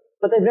truth,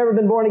 but they've never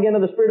been born again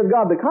of the Spirit of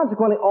God. But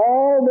consequently,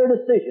 all their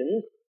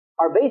decisions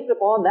are based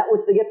upon that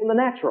which they get from the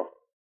natural.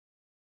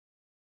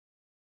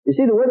 You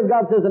see, the Word of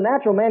God says the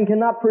natural man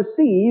cannot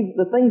perceive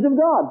the things of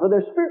God, for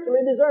they're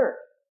spiritually discerned.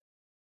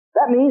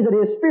 That means that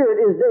his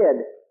spirit is dead.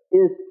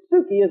 His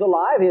psyche is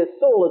alive, his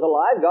soul is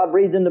alive. God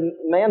breathed into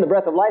man the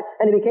breath of life,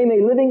 and he became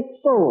a living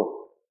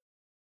soul.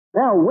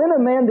 Now, when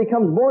a man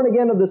becomes born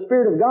again of the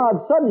Spirit of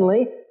God,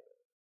 suddenly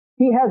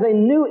he has a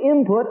new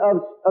input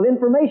of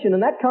information,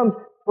 and that comes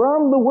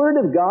from the Word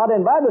of God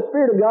and by the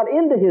Spirit of God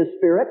into his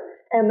spirit,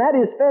 and that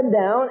is fed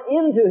down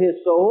into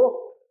his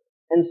soul,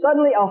 and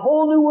suddenly a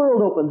whole new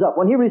world opens up.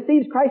 When he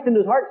receives Christ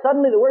into his heart,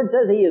 suddenly the Word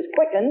says he is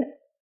quickened,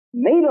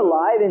 made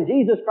alive in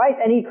Jesus Christ,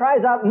 and he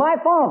cries out, "My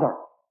Father!"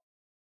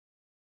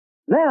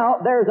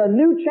 Now, there's a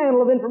new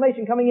channel of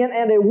information coming in,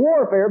 and a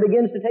warfare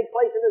begins to take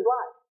place in his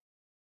life.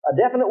 A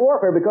definite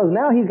warfare, because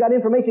now he's got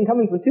information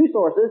coming from two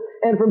sources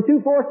and from two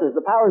forces,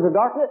 the powers of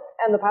darkness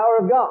and the power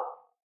of God.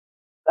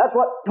 That's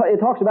what it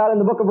talks about in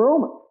the book of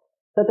Romans,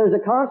 that there's a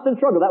constant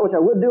struggle. That which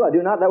I would do, I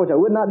do not. That which I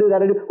would not do,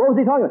 that I do. What was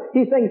he talking about?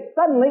 He's saying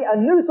suddenly a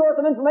new source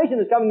of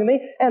information is coming to me,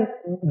 and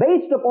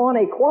based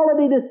upon a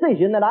quality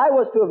decision that I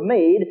was to have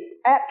made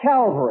at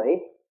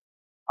Calvary,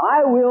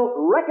 I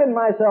will reckon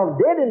myself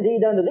dead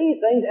indeed unto these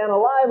things and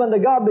alive unto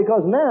God,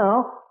 because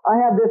now I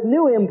have this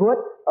new input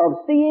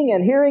of seeing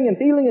and hearing and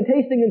feeling and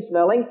tasting and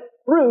smelling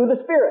through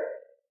the Spirit.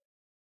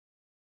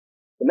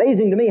 It's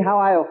amazing to me how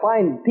I'll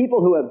find people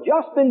who have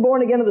just been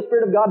born again of the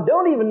Spirit of God,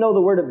 don't even know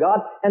the Word of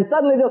God, and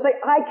suddenly they'll say,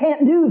 "I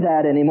can't do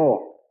that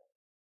anymore."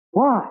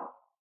 Why?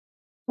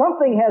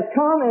 Something has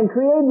come and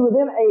created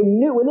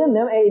within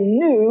them a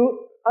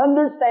new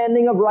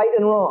understanding of right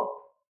and wrong.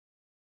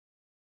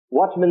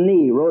 Watchman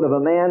Nee wrote of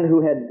a man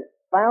who had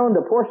found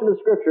a portion of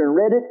Scripture and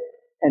read it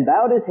and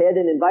bowed his head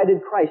and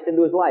invited Christ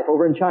into his life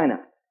over in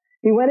China.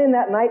 He went in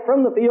that night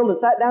from the field and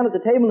sat down at the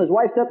table, and his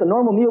wife set the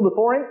normal meal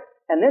before him,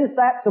 and then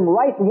sat some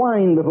rice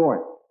wine before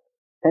him.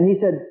 And he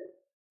said,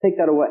 "Take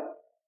that away."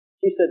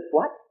 She said,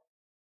 "What?"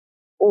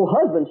 "Oh,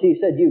 husband," she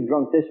said, "you've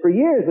drunk this for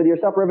years with your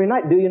supper every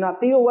night. Do you not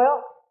feel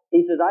well?"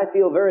 He says, "I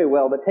feel very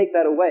well, but take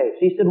that away."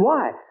 She said,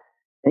 "Why?"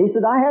 And he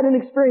said, "I had an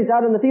experience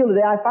out in the field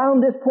today. I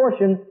found this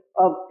portion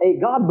of a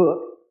God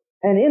book,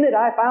 and in it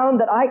I found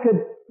that I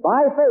could,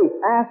 by faith,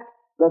 ask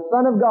the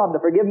Son of God to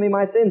forgive me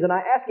my sins, and I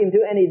asked Him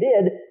to, and He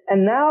did,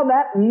 and now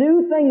that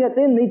new thing that's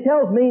in me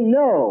tells me,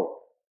 no,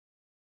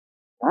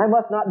 I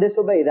must not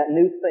disobey that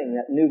new thing,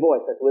 that new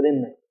voice that's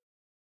within me."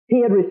 He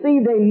had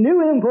received a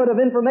new input of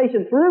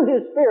information through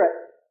his Spirit,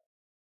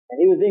 and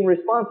he was being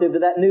responsive to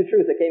that new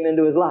truth that came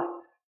into his life.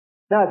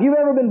 Now, if you've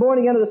ever been born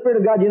again of the Spirit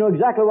of God, you know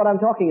exactly what I'm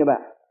talking about.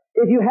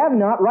 If you have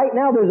not, right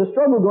now there's a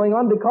struggle going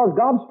on because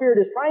God's Spirit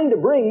is trying to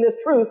bring this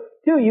truth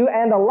to you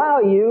and allow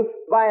you,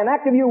 by an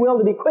act of your will,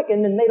 to be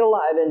quickened and made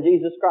alive in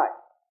Jesus Christ.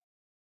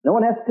 No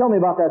one has to tell me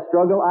about that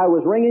struggle. I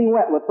was wringing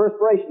wet with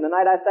perspiration the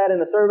night I sat in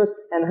the service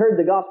and heard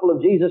the gospel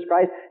of Jesus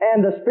Christ,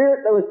 and the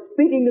Spirit that was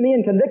speaking to me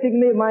and convicting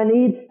me of my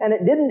need, and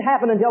it didn't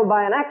happen until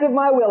by an act of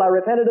my will I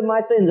repented of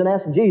my sins and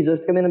asked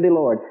Jesus to come in and be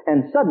Lord.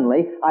 And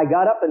suddenly I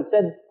got up and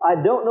said,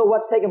 "I don't know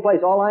what's taking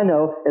place. All I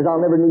know is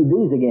I'll never need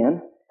these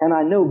again, and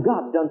I know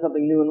God's done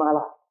something new in my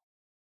life."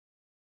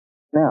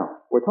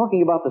 Now, we're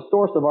talking about the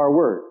source of our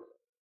words.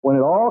 When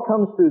it all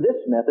comes through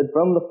this method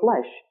from the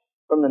flesh,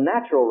 from the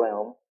natural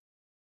realm,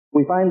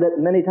 we find that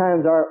many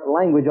times our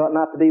language ought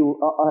not to be,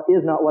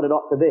 is not what it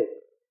ought to be.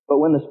 But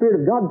when the Spirit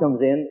of God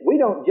comes in, we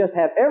don't just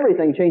have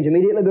everything change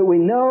immediately, but we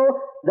know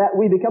that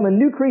we become a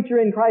new creature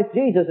in Christ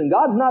Jesus, and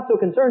God's not so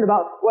concerned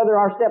about whether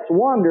our steps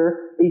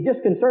wander. He's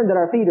just concerned that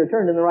our feet are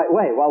turned in the right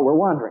way while we're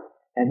wandering.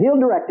 And He'll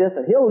direct us,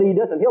 and He'll lead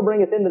us, and He'll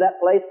bring us into that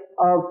place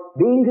of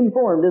being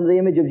conformed into the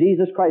image of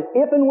Jesus Christ,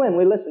 if and when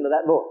we listen to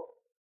that voice.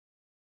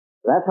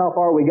 That's how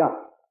far we got.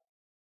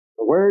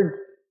 The words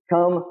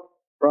come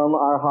from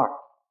our heart.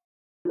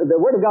 The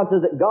Word of God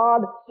says that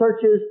God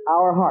searches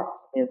our hearts.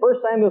 In 1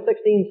 Samuel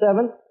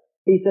 16:7,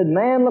 He said,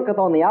 "Man looketh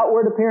on the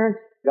outward appearance,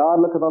 God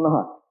looketh on the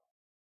heart."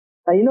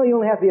 Now, you know you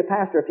only have to be a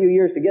pastor a few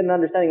years to get an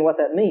understanding of what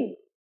that means.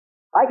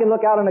 I can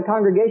look out in a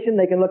congregation,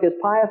 they can look as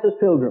pious as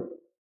pilgrims.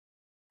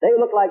 They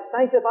look like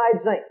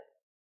sanctified saints.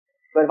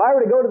 But if I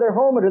were to go to their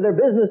home or to their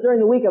business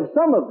during the week of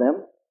some of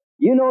them,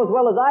 you know as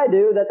well as I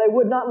do that they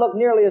would not look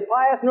nearly as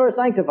pious nor as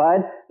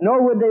sanctified,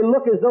 nor would they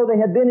look as though they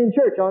had been in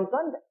church on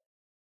Sunday.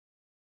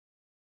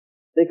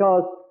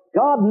 Because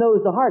God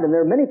knows the heart, and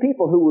there are many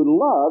people who would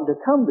love to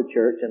come to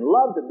church and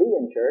love to be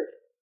in church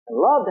and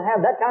love to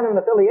have that kind of an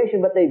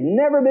affiliation, but they've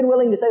never been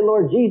willing to say,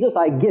 "Lord Jesus,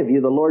 I give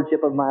you the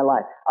lordship of my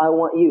life. I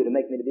want you to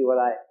make me to be what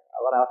I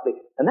ought to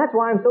be." And that's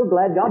why I'm so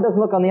glad God doesn't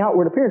look on the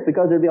outward appearance,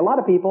 because there'd be a lot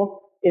of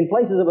people in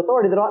places of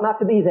authority that ought not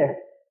to be there.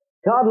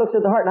 God looks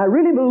at the heart, and I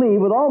really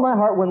believe with all my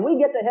heart when we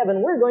get to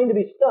heaven, we're going to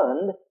be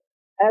stunned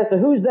as to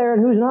who's there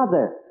and who's not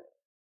there.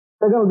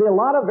 There are going to be a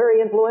lot of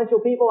very influential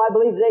people, I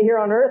believe, today here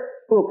on earth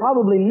who will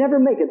probably never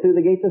make it through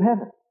the gates of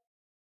heaven.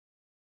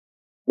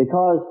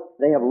 Because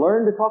they have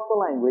learned to talk the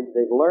language,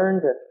 they've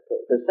learned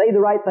to say the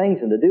right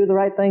things and to do the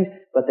right things,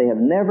 but they have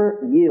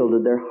never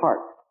yielded their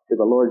heart to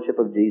the Lordship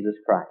of Jesus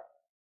Christ.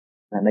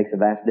 That makes a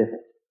vast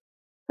difference.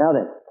 Now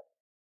then,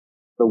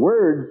 the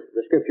words,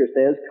 the Scripture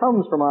says,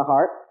 comes from our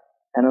heart,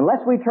 and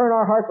unless we turn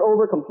our hearts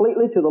over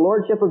completely to the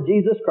Lordship of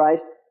Jesus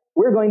Christ,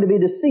 we're going to be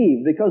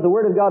deceived, because the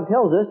Word of God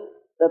tells us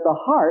that the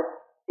heart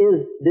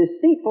is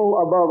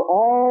deceitful above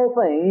all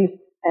things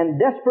and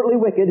desperately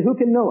wicked. Who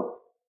can know it?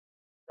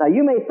 Now,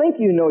 you may think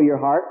you know your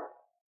heart.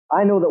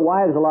 I know that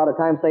wives a lot of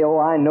times say, oh,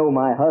 I know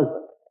my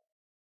husband.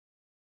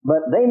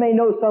 But they may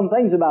know some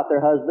things about their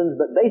husbands,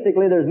 but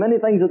basically there's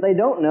many things that they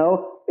don't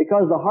know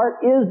because the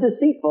heart is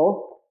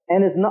deceitful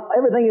and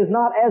everything is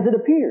not as it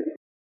appears.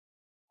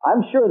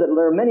 I'm sure that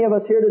there are many of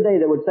us here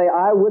today that would say,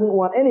 I wouldn't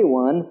want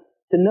anyone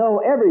to know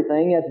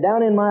everything that's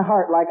down in my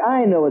heart like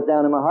I know it's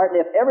down in my heart.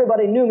 And if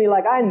everybody knew me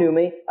like I know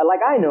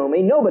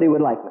me, nobody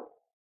would like me.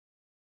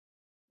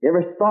 You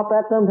ever thought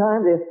that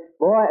sometimes?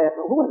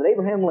 Who was it?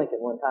 Abraham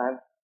Lincoln one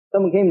time.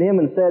 Someone came to him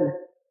and said,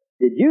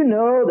 did you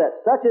know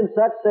that such and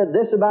such said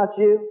this about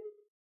you?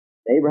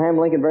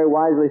 Abraham Lincoln very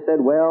wisely said,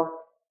 well,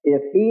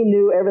 if he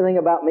knew everything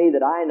about me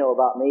that I know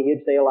about me,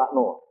 he'd say a lot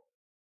more.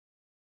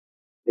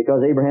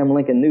 Because Abraham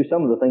Lincoln knew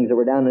some of the things that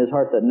were down in his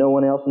heart that no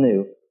one else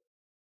knew.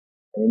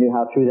 And he knew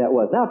how true that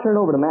was. Now turn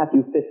over to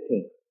Matthew 15.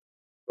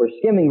 We're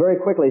skimming very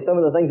quickly some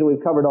of the things that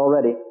we've covered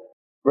already.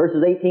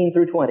 Verses 18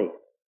 through 20.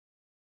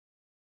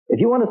 If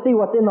you want to see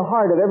what's in the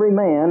heart of every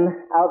man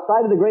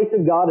outside of the grace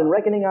of God and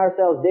reckoning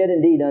ourselves dead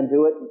indeed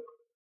unto it,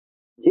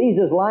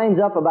 Jesus lines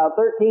up about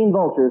 13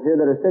 vultures here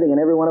that are sitting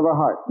in every one of our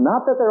hearts.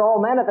 Not that they're all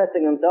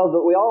manifesting themselves,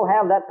 but we all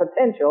have that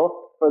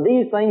potential for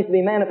these things to be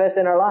manifest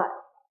in our lives.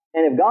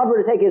 And if God were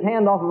to take His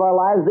hand off of our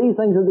lives, these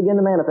things would begin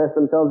to manifest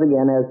themselves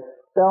again as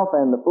self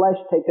and the flesh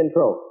take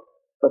control.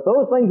 But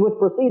those things which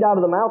proceed out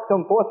of the mouth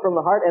come forth from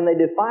the heart, and they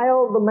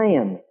defile the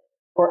man.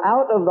 For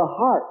out of the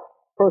heart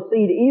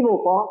proceed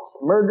evil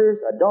thoughts, murders,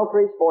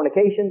 adulteries,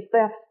 fornications,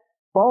 thefts,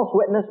 false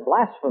witness,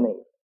 blasphemy.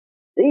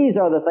 These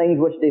are the things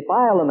which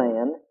defile a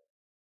man,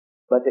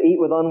 but to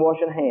eat with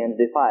unwashen hands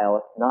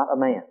defileth not a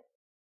man.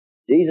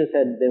 Jesus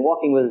had been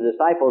walking with His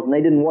disciples, and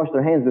they didn't wash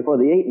their hands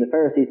before they ate, and the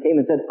Pharisees came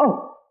and said,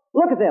 oh,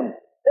 look at them.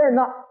 They're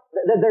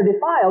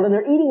defiled, and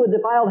they're eating with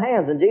defiled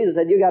hands. And Jesus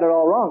said, you got it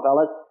all wrong,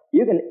 fellas.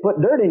 You can put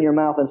dirt in your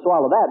mouth and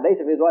swallow that.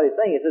 Basically is what He's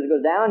saying. He says it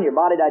goes down, your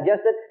body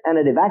digests it, and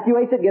it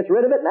evacuates it, gets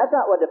rid of it, and that's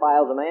not what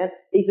defiles a man.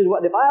 He says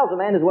what defiles a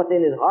man is what's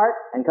in his heart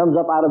and comes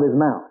up out of his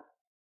mouth.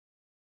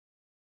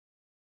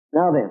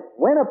 Now then,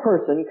 when a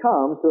person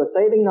comes to a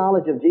saving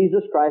knowledge of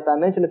Jesus Christ, I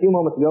mentioned a few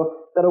moments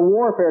ago that a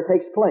warfare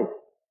takes place.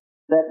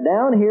 That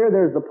down here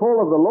there's the pull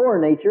of the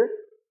lower nature,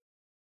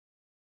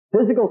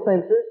 physical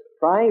senses,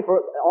 trying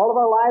for all of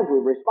our lives.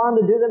 We've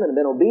responded to them and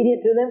been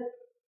obedient to them.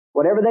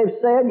 Whatever they've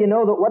said, you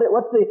know,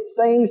 what's the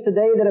sayings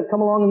today that have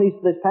come along in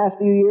this past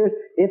few years?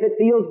 If it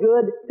feels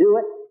good, do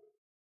it.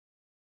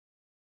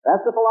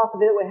 That's the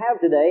philosophy that we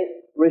have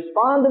today.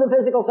 Respond to the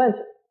physical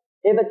senses.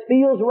 If it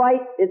feels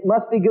right, it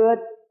must be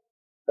good.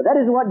 But that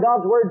isn't what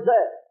God's Word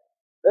says.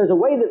 There's a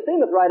way that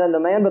seemeth right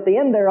unto man, but the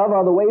end thereof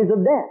are the ways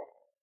of death.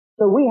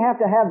 So we have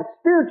to have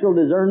spiritual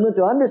discernment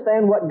to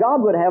understand what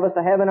God would have us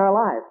to have in our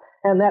lives.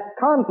 And that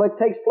conflict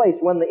takes place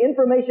when the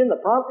information, the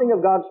prompting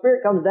of God's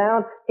Spirit comes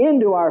down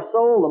into our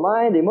soul, the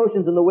mind, the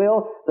emotions, and the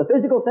will. The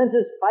physical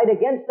senses fight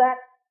against that.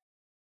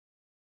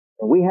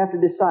 And we have to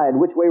decide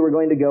which way we're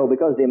going to go,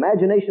 because the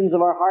imaginations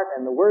of our heart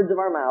and the words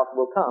of our mouth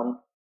will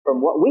come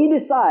from what we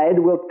decide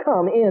will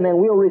come in and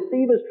we'll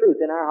receive as truth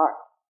in our heart.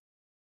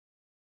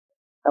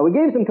 Now we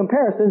gave some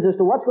comparisons as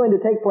to what's going to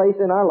take place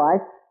in our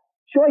life,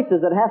 choices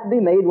that have to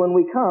be made when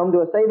we come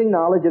to a saving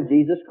knowledge of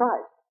Jesus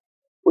Christ.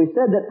 We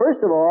said that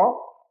first of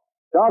all,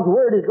 God's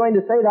Word is going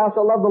to say, thou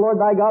shalt love the Lord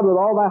thy God with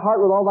all thy heart,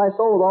 with all thy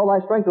soul, with all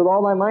thy strength, with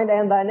all thy mind,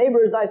 and thy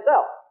neighbor as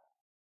thyself.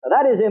 Now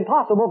that is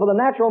impossible for the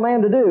natural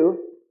man to do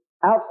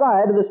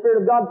outside of the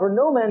Spirit of God, for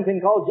no man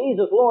can call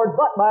Jesus Lord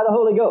but by the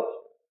Holy Ghost.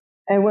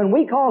 And when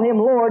we call Him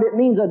Lord, it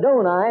means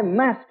Adonai,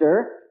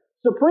 Master,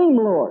 Supreme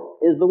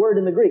Lord is the word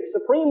in the Greek,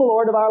 Supreme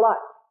Lord of our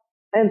life.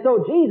 And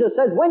so Jesus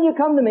says, when you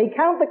come to me,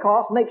 count the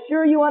cost, make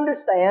sure you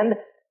understand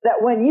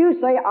that when you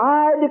say,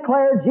 I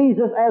declare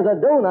Jesus as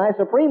Adonai,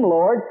 Supreme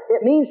Lord,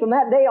 it means from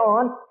that day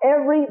on,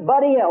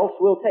 everybody else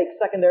will take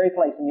secondary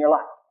place in your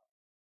life.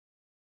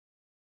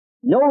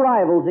 No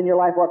rivals in your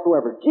life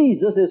whatsoever.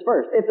 Jesus is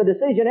first. If the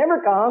decision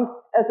ever comes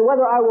as to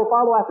whether I will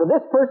follow after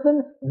this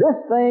person, this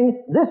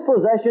thing, this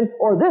possession,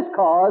 or this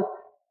cause,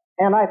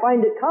 and I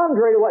find it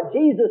contrary to what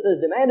Jesus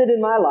has demanded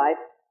in my life,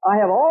 I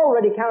have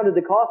already counted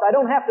the cost. I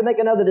don't have to make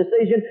another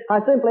decision.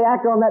 I simply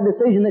act on that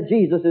decision that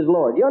Jesus is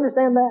Lord. You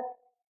understand that?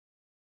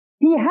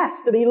 He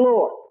has to be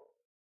Lord.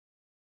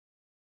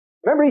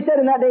 Remember He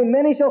said in that day,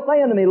 many shall say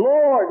unto me,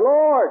 Lord,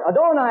 Lord,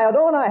 Adonai,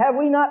 Adonai, have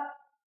we not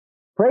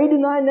prayed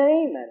in Thy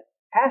name and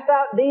cast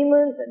out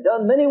demons and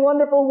done many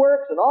wonderful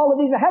works and all of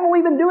these. Haven't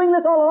we been doing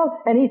this all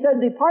along? And He said,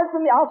 depart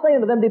from me. I'll say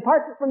unto them,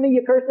 depart from me,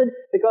 you cursed,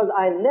 because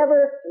I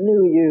never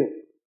knew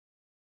you.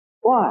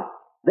 Why?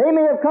 They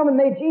may have come and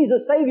made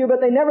Jesus Savior, but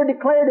they never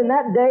declared in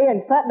that day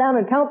and sat down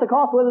and count the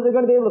cost whether they're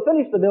going to be able to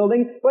finish the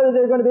building, whether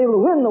they're going to be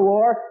able to win the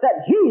war,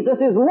 that Jesus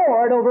is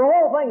Lord over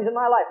all things in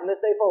my life from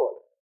this day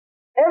forward.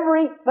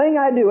 Everything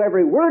I do,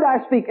 every word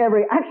I speak,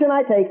 every action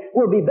I take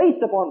will be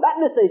based upon that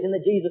decision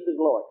that Jesus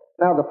is Lord.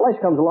 Now the flesh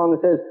comes along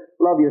and says,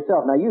 love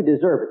yourself. Now you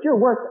deserve it. You're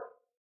worth it.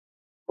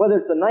 Whether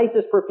it's the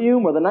nicest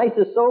perfume or the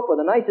nicest soap or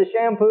the nicest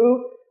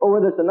shampoo, or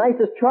whether it's the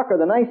nicest truck or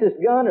the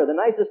nicest gun or the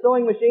nicest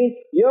sewing machine,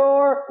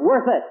 you're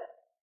worth it.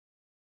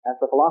 That's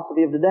the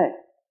philosophy of today.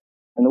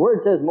 And the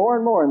Word says more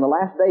and more in the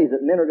last days that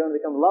men are going to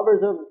become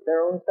lovers of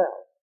their own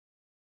selves.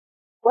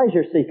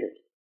 Pleasure seekers.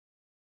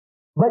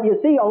 But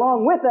you see,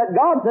 along with that,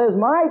 God says,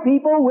 my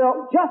people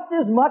will just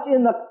as much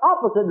in the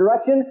opposite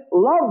direction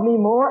love me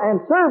more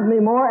and serve me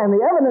more, and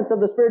the evidence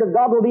of the Spirit of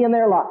God will be in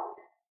their life.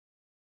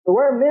 So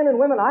where men and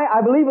women,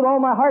 I believe with all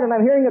my heart, and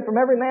I'm hearing it from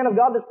every man of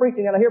God that's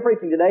preaching, and I hear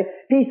preaching today,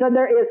 he said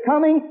there is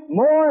coming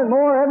more and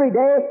more every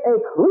day a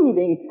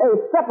cleaving,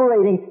 a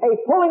separating, a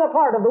pulling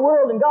apart of the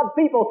world and God's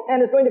people, and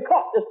it's going to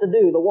cost us to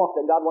do the walk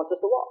that God wants us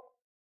to walk.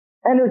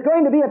 And there's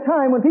going to be a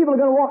time when people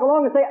are going to walk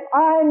along and say,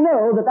 I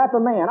know that that's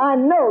a man. I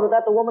know that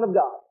that's a woman of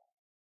God.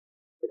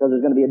 Because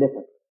there's going to be a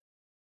difference.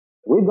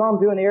 We've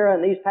gone through an era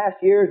in these past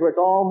years where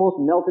it's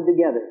almost melted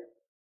together.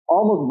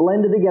 Almost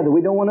blended together.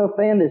 We don't want to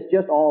offend. It's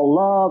just all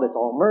love. It's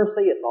all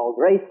mercy. It's all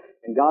grace.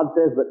 And God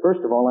says, but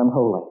first of all, I'm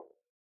holy.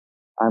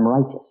 I'm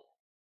righteous.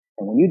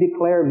 And when you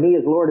declare me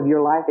as Lord of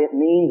your life, it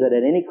means that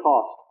at any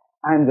cost,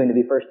 I'm going to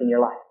be first in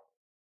your life.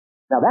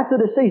 Now that's a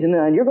decision,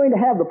 and you're going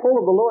to have the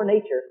pull of the lower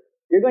nature.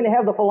 You're going to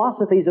have the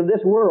philosophies of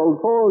this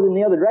world pulled in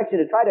the other direction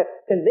to try to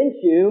convince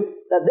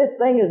you that this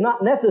thing is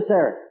not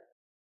necessary.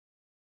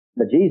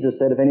 But Jesus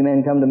said, if any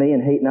man come to me and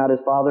hate not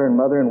his father and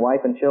mother and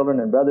wife and children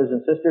and brothers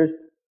and sisters,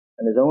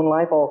 and his own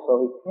life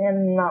also, he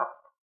cannot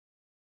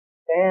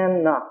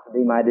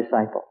be my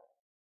disciple.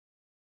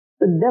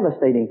 It's a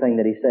devastating thing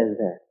that he says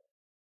there.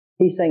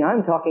 He's saying,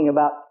 I'm talking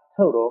about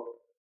total,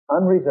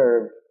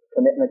 unreserved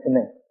commitment to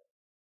me.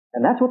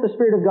 And that's what the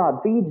Spirit of God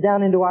feeds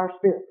down into our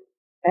spirit.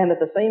 And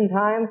at the same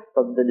time,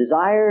 the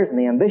desires and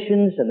the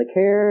ambitions and the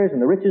cares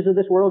and the riches of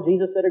this world,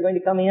 Jesus said, are going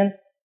to come in.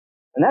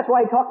 And that's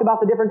why he talked about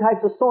the different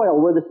types of soil,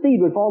 where the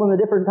seed would fall in the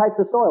different types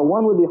of soil.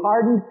 One would be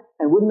hardened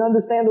and wouldn't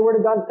understand the Word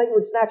of God, and Satan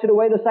would snatch it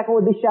away. The second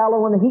would be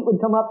shallow, when the heat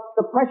would come up,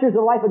 the pressures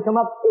of life would come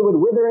up, it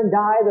would wither and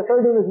die. The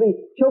third one would be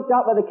choked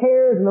out by the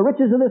cares and the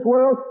riches of this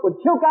world,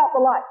 would choke out the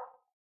life.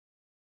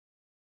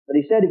 But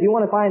he said, if you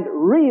want to find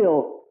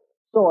real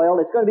soil,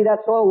 it's going to be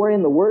that soil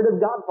wherein the Word of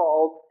God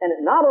falls, and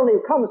it not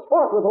only comes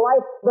forth with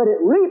life, but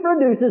it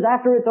reproduces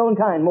after its own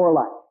kind more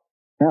life.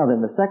 Now then,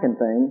 the second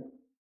thing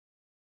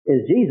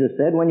is Jesus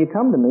said, when you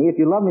come to me, if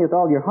you love me with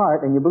all your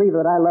heart, and you believe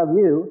that I love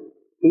you,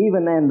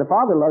 even and the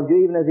Father loves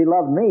you even as He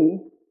loved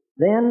me,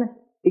 then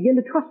begin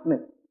to trust me.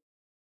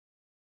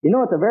 You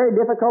know, it's a very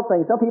difficult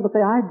thing. Some people say,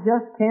 I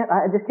just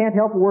can't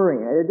help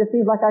worrying. It just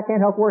seems like I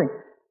can't help worrying.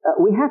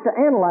 We have to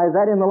analyze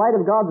that in the light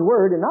of God's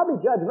Word and not be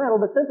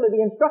judgmental, but simply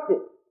be instructive.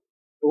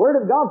 The Word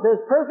of God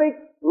says,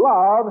 perfect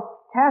love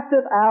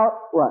casteth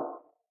out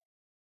what?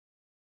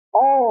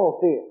 All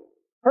fear.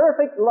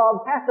 Perfect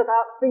love casteth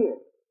out fear.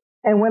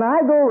 And when I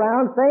go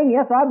around saying,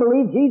 yes, I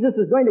believe Jesus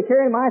is going to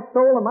carry my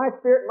soul and my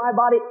spirit and my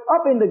body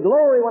up into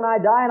glory when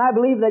I die, and I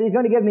believe that He's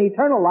going to give me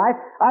eternal life,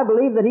 I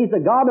believe that He's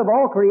the God of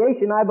all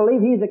creation, I believe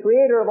He's the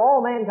creator of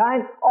all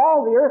mankind,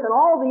 all the earth and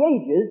all the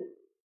ages,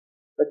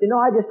 but you know,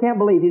 I just can't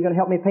believe He's going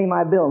to help me pay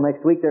my bill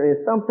next week. There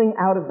is something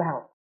out of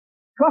balance.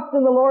 Trust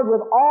in the Lord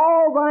with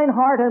all thine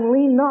heart and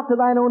lean not to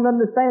thine own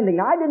understanding.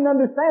 Now, I didn't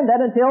understand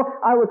that until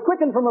I was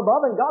quickened from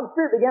above and God's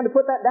Spirit began to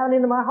put that down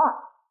into my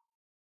heart.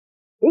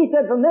 He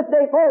said, from this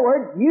day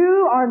forward,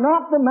 you are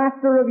not the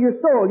master of your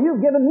soul.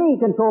 You've given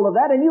me control of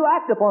that, and you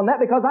act upon that,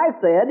 because I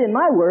said in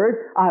my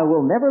word, I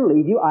will never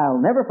leave you,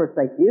 I'll never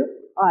forsake you.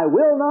 I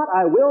will not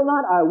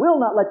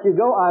let you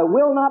go. I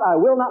will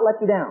not let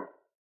you down.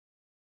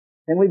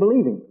 And we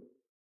believe Him.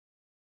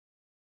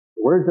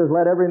 The Word says,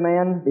 let every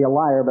man be a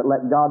liar, but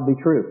let God be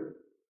true.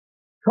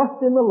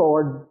 Trust in the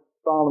Lord,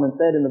 Solomon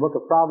said in the book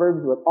of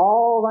Proverbs, with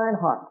all thine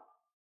heart.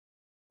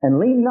 And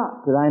lean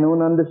not to thine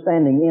own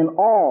understanding in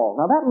all.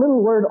 Now that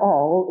little word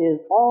all is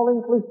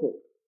all-inclusive.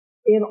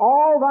 In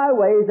all thy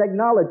ways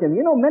acknowledge Him.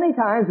 You know, many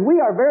times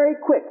we are very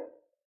quick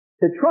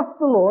to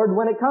trust the Lord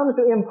when it comes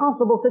to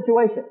impossible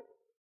situations.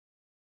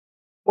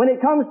 When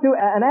it comes to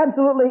an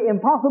absolutely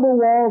impossible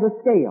wall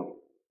to scale.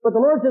 But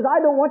the Lord says,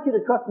 I don't want you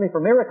to trust me for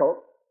miracles.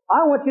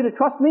 I want you to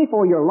trust me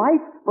for your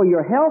life, for your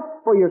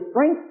health, for your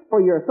strength,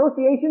 for your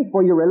associations,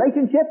 for your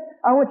relationships.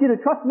 I want you to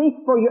trust me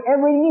for your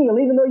every meal,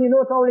 even though you know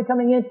it's already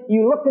coming in.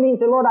 You look to me and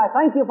say, Lord, I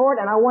thank you for it,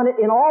 and I want it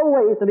in all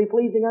ways to be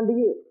pleasing unto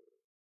you.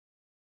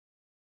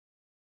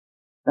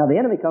 Now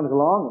the enemy comes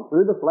along and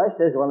through the flesh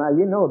says, well, now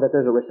you know that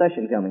there's a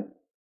recession coming.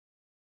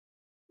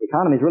 The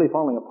economy is really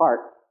falling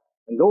apart,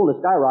 and gold is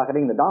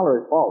skyrocketing, the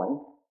dollar is falling.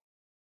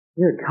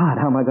 Dear God,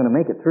 how am I going to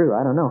make it through?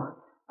 I don't know.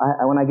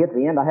 When I get to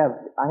the end, I have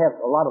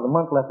a lot of the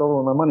month left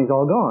over and my money's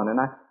all gone. And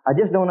I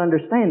just don't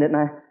understand it. And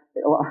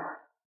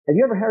have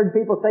you ever heard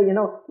people say,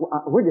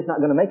 we're just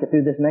not going to make it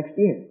through this next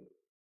year?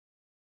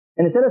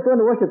 And instead of going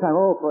to worship time,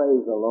 oh,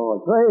 praise the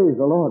Lord, praise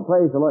the Lord,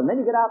 praise the Lord. And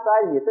then you get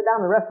outside and you sit down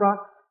in the restaurant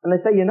and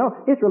they say,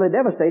 it's really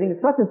devastating.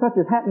 Such and such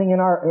is happening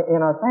in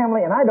our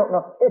family and I don't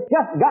know. It's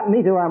just gotten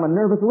me to where I'm a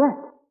nervous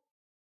wreck.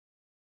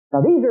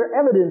 Now these are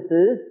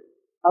evidences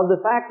of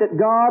the fact that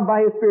God,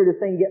 by His Spirit, is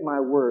saying, get my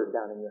word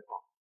down in your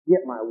heart.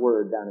 Get my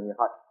word down in your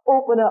heart.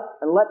 Open up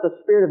and let the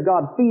Spirit of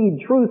God feed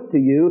truth to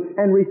you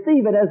and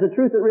receive it as the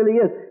truth it really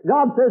is.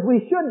 God says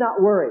we should not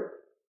worry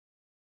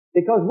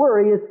because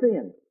worry is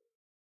sin.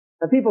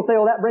 Now people say,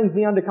 that brings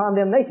me under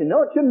condemnation.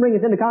 No, it shouldn't bring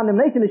us into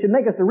condemnation. It should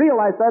make us to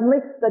realize suddenly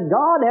that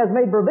God has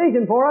made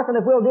provision for us, and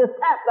if we'll just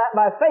tap that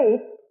by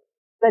faith,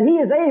 that He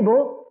is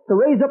able to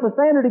raise up a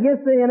standard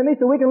against the enemy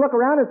so we can look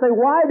around and say,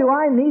 why do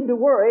I need to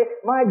worry?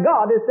 My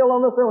God is still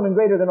on the throne and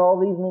greater than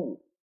all these needs.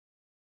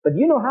 But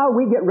you know how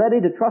we get ready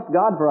to trust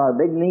God for our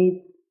big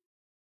needs?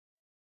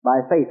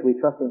 By faith,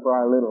 we trust Him for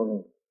our little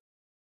needs.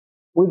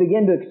 We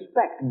begin to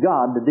expect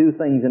God to do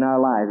things in our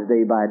lives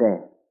day by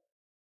day.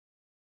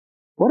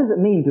 What does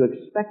it mean to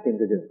expect Him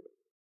to do it?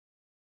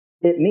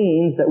 It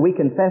means that we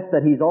confess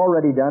that He's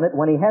already done it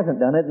when He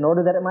hasn't done it in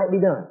order that it might be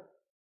done.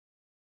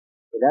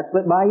 Did that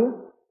slip by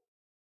you?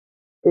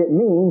 It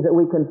means that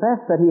we confess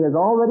that He has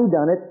already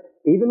done it,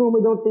 even when we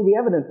don't see the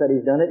evidence that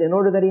He's done it, in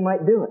order that He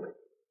might do it.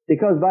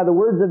 Because by the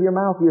words of your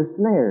mouth you're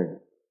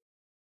snared.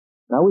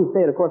 Now we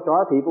say it, of course, to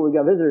our people. We've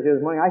got visitors here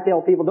this morning. I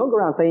tell people, don't go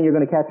around saying you're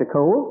going to catch a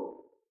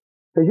cold.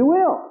 Because you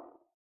will.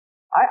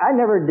 I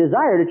never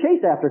desire to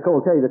chase after a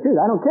cold, to tell you the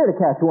truth. I don't care to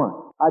catch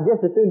one. I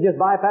just as soon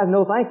just bypass,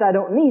 no thanks, I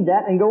don't need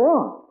that, and go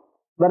on.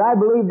 But I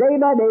believe day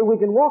by day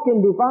we can walk in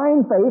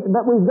divine faith,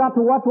 but we've got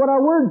to watch what our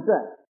words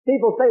say.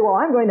 People say,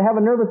 I'm going to have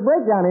a nervous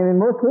breakdown, and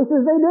in most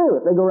cases they do,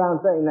 if they go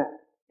around saying that.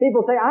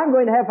 People say, I'm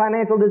going to have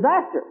financial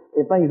disaster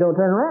if things don't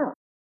turn around.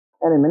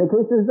 And in many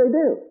cases they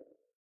do.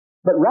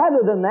 But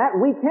rather than that,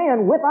 we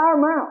can, with our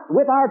mouth,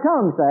 with our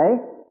tongue, say,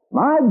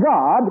 my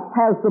God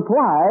has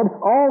supplied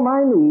all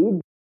my needs,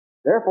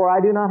 therefore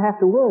I do not have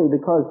to worry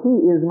because He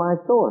is my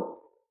source.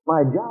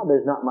 My job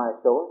is not my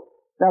source.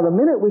 Now the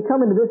minute we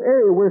come into this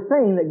area, we're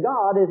saying that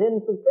God is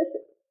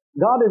insufficient.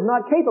 God is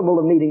not capable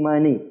of meeting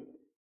my needs.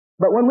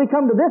 But when we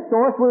come to this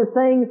source, we're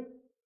saying,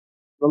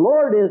 the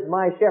Lord is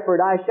my shepherd,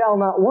 I shall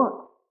not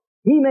want.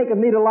 He maketh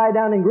me to lie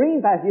down in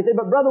green pastures. You say,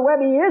 but Brother Webb,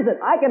 He isn't.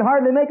 I can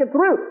hardly make it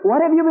through. What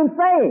have you been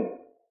saying?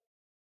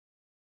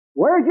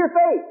 Where's your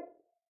faith?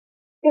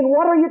 In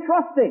what are you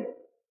trusting?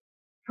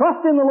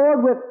 Trust in the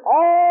Lord with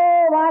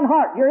all thine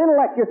heart, your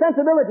intellect, your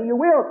sensibility, your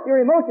will, your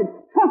emotions.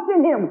 Trust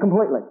in Him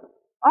completely.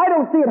 I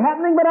don't see it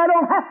happening, but I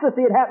don't have to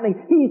see it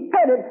happening. He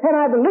said it, and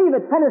I believe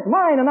it, and it's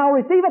mine, and I'll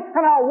receive it,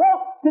 and I'll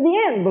walk to the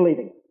end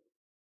believing it.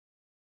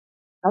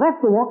 Now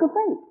that's the walk of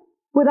faith.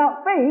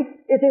 Without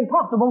faith, it's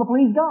impossible to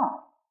please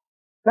God.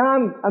 Now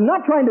I'm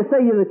not trying to say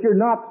to you that you're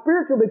not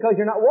spiritual because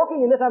you're not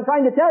walking in this. I'm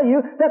trying to tell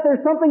you that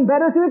there's something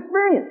better to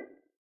experience.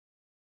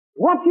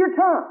 Watch your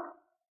tongue.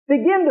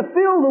 Begin to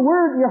fill the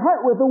Word in your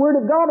heart with the Word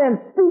of God and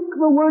speak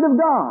the Word of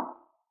God.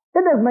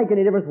 It doesn't make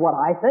any difference what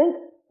I think.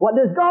 What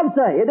does God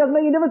say? It doesn't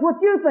make any difference what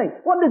you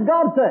think. What does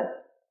God say?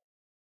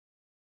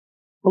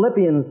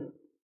 Philippians,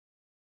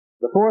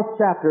 the 4th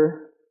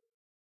chapter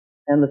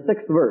and the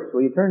 6th verse.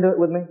 Will you turn to it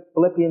with me?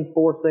 Philippians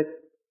 4:6.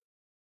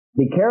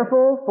 Be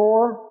careful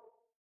for,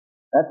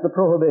 that's the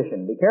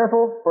prohibition. Be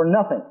careful for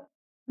nothing.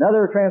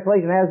 Another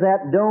translation has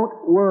that,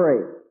 don't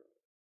worry.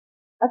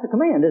 That's a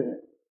command, isn't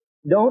it?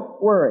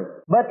 Don't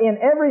worry. But in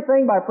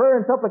everything by prayer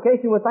and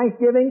supplication with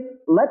thanksgiving,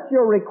 let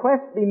your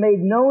requests be made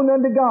known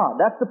unto God.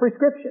 That's the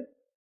prescription.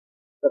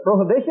 The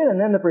prohibition and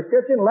then the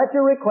prescription, let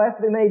your requests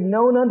be made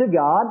known unto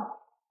God.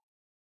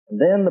 And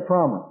then the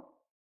promise.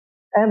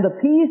 And the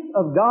peace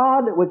of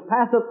God which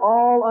passeth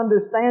all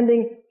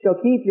understanding shall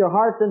keep your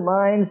hearts and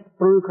minds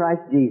through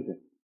Christ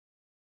Jesus.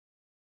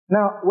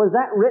 Now, was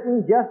that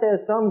written just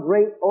as some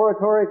great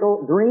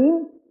oratorical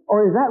dream?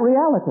 Or is that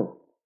reality?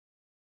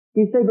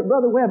 You say, but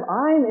Brother Webb,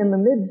 I'm in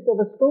the midst of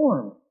a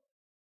storm.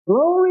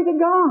 Glory to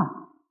God.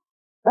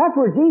 That's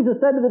where Jesus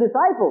said to the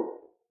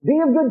disciples, be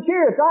of good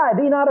cheer, it's I,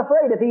 be not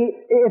afraid. If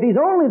He's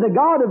only the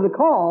God of the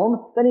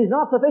calm, then He's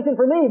not sufficient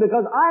for me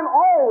because I'm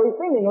always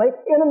seemingly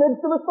in the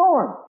midst of a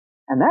storm.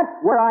 And that's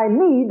where I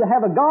need to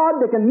have a God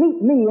that can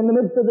meet me in the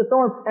midst of the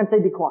storm and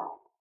say, be quiet.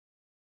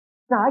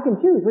 Now I can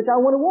choose which I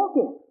want to walk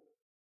in.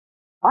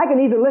 I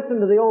can either listen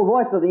to the old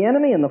voice of the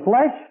enemy and the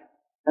flesh,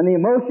 and the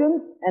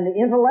emotions and the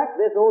intellect,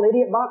 this old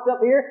idiot box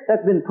up here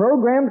that's been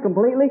programmed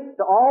completely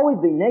to always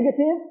be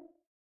negative.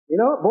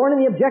 You know, born in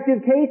the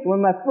objective case,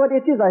 when my foot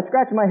itches, I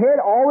scratch my head,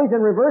 always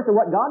in reverse of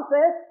what God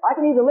says. I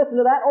can either listen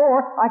to that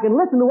or I can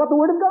listen to what the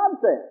Word of God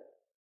says.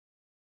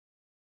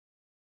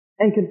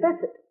 And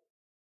confess it.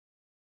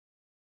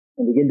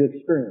 And begin to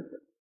experience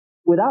it.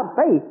 Without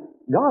faith,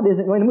 God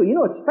isn't going to move. You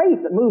know, it's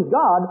faith that moves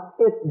God.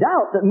 It's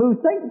doubt that moves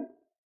Satan.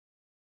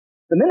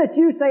 The minute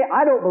you say,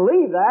 I don't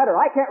believe that, or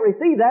I can't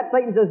receive that,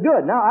 Satan says,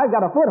 good, now I've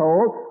got a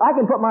foothold, I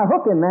can put my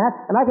hook in that,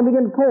 and I can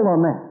begin to pull on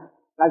that.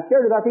 I've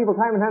shared with our people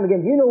time and time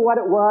again, do you know what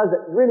it was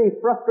that really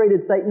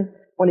frustrated Satan?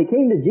 When he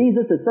came to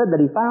Jesus, it said that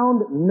he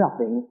found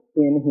nothing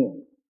in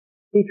him.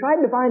 He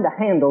tried to find a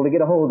handle to get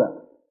a hold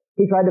of.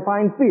 He tried to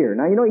find fear.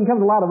 Now, you know, he can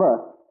come to a lot of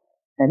us,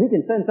 and he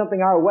can send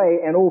something our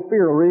way, and old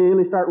fear will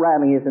really start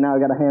rattling us, and now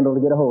I've got a handle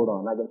to get a hold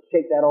on. I can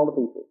shake that all to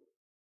pieces.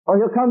 Or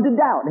he'll come to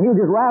doubt, and he'll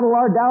just rattle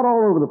our doubt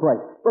all over the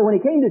place. But when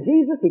he came to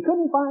Jesus, he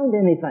couldn't find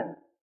anything.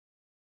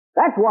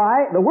 That's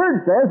why the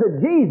Word says that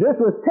Jesus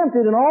was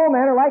tempted in all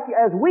manner like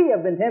as we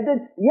have been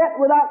tempted,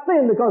 yet without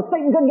sin, because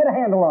Satan couldn't get a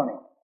handle on him.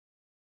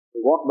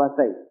 He walked by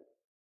faith.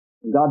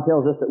 And God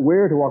tells us that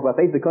we're to walk by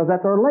faith because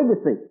that's our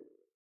legacy.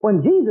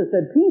 When Jesus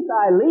said, peace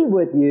I leave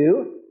with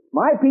you,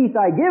 my peace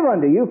I give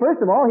unto you,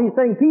 first of all, he's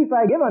saying, peace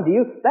I give unto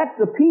you, that's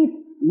the peace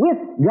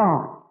with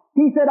God.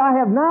 He said,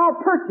 I have now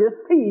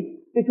purchased peace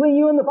between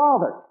you and the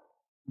Father.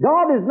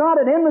 God is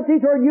not at enmity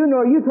toward you,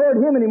 nor you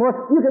toward Him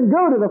anymore. You can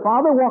go to the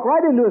Father, walk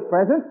right into His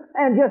presence,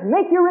 and just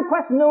make your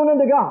request known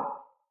unto God.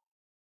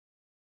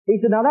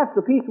 He said, now that's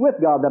the peace with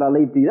God that I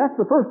leave to you. That's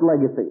the first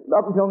legacy.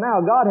 Up until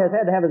now, God has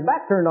had to have His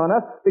back turned on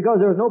us because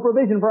there was no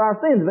provision for our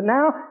sins. But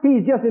now,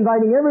 He's just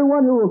inviting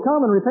everyone who will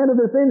come and repent of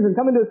their sins and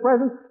come into His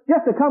presence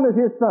just to come as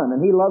His Son.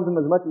 And He loves them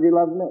as much as He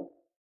loves me.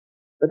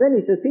 But then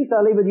He says, peace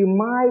I leave with you,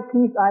 my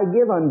peace I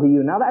give unto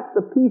you. Now that's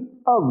the peace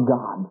of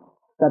God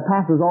that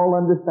passes all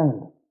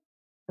understanding.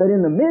 That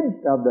in the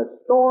midst of the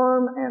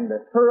storm and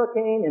the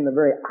hurricane, in the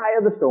very eye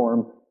of the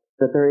storm,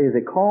 that there is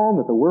a calm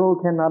that the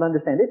world cannot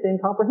understand. It's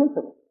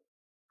incomprehensible.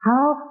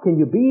 How can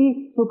you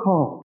be so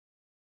calm?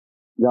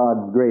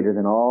 God's greater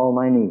than all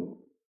my needs.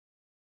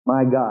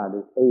 My God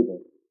is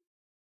able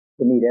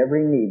to meet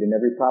every need and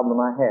every problem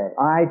I have.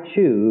 I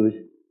choose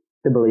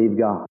to believe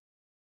God.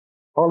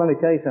 Oh, let me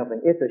tell you something.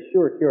 It's a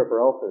sure cure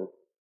for ulcers.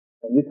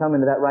 When you come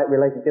into that right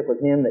relationship with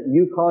Him, that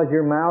you cause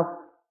your mouth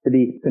to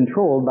be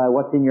controlled by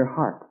what's in your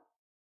heart.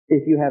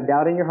 If you have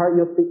doubt in your heart,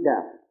 you'll speak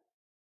doubt.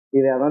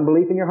 If you have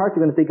unbelief in your heart,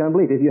 you're going to speak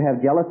unbelief. If you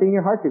have jealousy in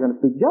your heart, you're going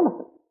to speak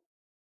jealousy.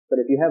 But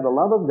if you have the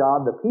love of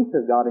God, the peace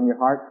of God in your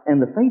heart, and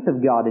the faith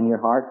of God in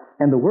your heart,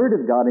 and the Word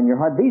of God in your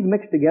heart, these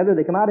mix together,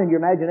 they come out in your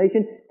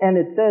imagination, and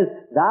it says,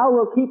 thou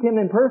wilt keep him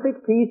in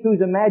perfect peace whose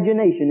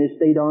imagination is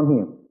stayed on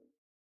Him.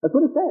 That's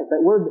what it says.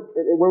 That word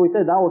where we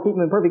said, thou wilt keep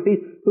him in perfect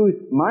peace whose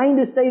mind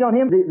is stayed on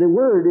Him, the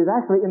word is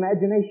actually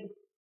imagination.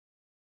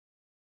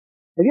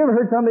 Have you ever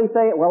heard somebody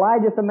say, well, I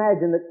just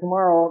imagine that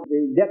tomorrow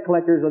the debt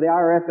collectors or the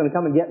IRS are going to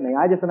come and get me.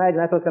 I just imagine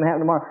that's what's going to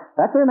happen tomorrow.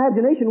 That's their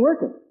imagination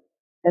working.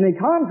 And in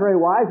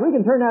contrary-wise, we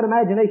can turn that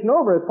imagination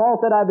over. As Paul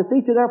said, I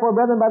beseech you therefore,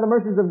 brethren, by the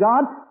mercies of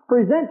God,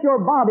 present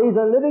your bodies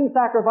a living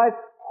sacrifice,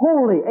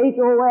 holy,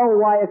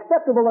 H-O-L-Y,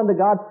 acceptable unto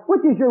God,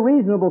 which is your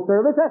reasonable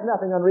service. That's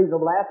nothing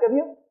unreasonable to ask of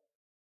you.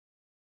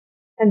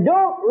 And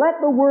don't let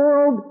the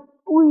world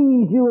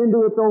squeeze you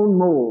into its own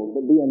mold,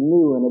 but be a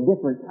new and a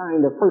different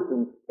kind of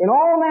person in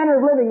all manner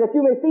of living, that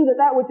you may see that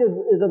that which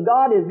is of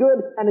God is good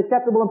and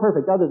acceptable and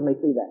perfect. Others may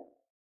see that.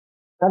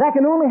 Now that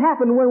can only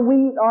happen when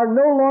we are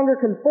no longer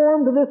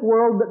conformed to this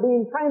world, but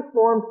being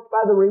transformed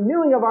by the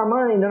renewing of our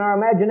mind and our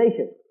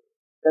imagination,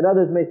 that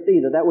others may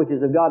see that that which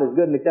is of God is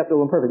good and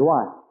acceptable and perfect.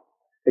 Why?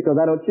 Because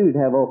I don't choose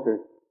to have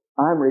ulcers.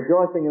 I'm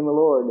rejoicing in the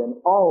Lord, and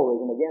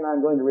always and again I'm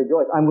going to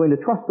rejoice. I'm going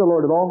to trust the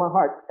Lord with all my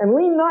heart and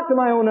lean not to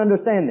my own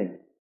understanding.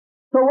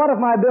 So what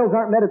if my bills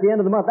aren't met at the end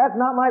of the month? That's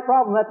not my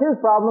problem. That's His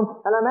problem.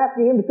 And I'm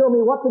asking Him to show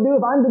me what to do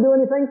if I'm to do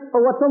anything,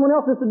 or what someone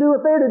else is to do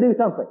if they're to do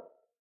something.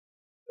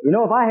 You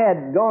know, if I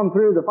had gone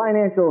through the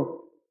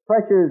financial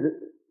pressures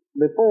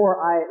before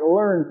I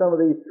learned some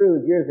of these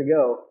truths years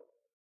ago,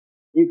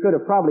 you could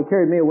have probably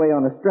carried me away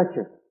on a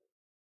stretcher.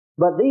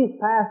 But these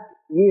past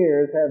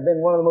years have been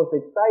one of the most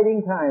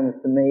exciting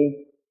times to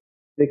me,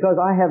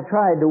 because I have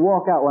tried to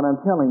walk out what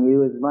I'm telling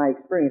you is my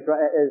experience,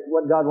 is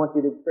what God wants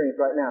you to experience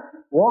right now.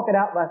 Walk it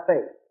out by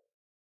faith.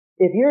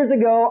 If years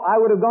ago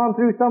I would have gone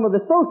through some of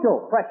the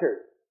social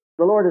pressures,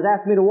 the Lord has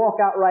asked me to walk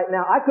out right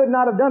now, I could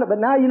not have done it, but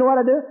now you know what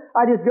I do?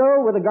 I just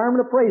go with a garment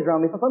of praise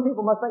around me. Some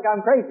people must think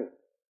I'm crazy.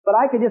 But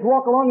I could just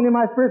walk along in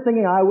my spirit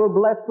singing, I will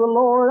bless the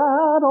Lord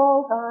at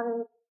all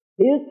times.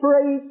 His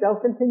praise shall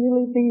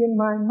continually be in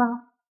my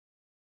mouth.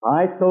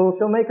 My soul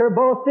shall make her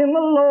boast in the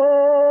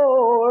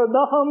Lord.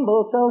 The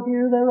humble shall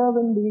hear thereof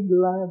and be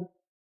glad.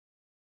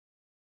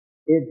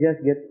 It just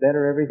gets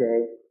better every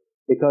day,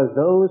 because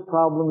those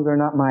problems are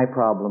not my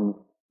problems.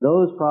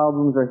 Those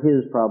problems are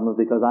His problems,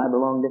 because I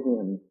belong to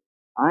Him.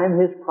 I'm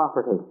His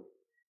property.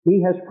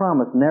 He has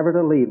promised never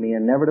to leave me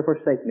and never to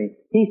forsake me.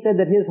 He said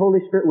that His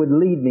Holy Spirit would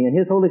lead me, and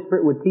His Holy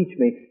Spirit would teach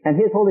me,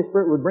 and His Holy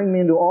Spirit would bring me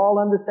into all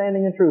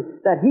understanding and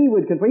truth, that He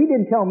would conform. He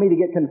didn't tell me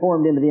to get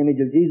conformed into the image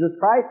of Jesus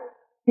Christ.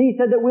 He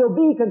said that we'll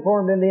be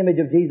conformed in the image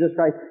of Jesus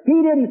Christ. He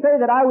didn't say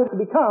that I would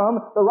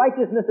become the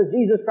righteousness of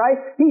Jesus Christ.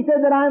 He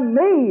said that I'm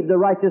made the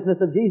righteousness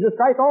of Jesus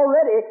Christ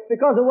already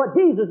because of what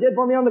Jesus did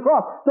for me on the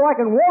cross. So I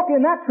can walk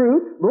in that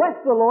truth,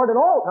 bless the Lord at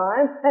all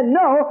times, and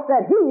know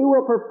that He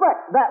will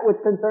perfect that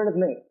which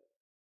concerneth me.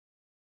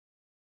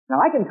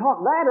 Now I can talk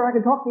that or I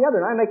can talk the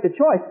other, and I make the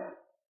choice.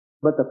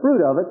 But the fruit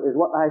of it is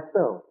what I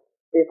sow.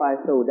 If I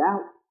sow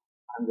doubt,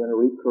 I'm going to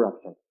reap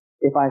corruption.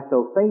 If I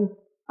sow faith,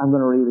 I'm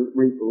going to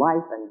reap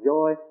life and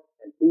joy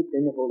and peace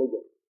in the Holy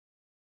Ghost.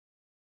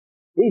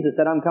 Jesus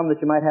said, I'm come that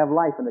you might have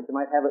life and that you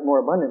might have it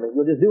more abundantly.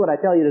 You'll just do what I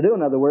tell you to do.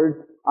 In other words,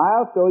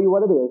 I'll show you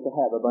what it is to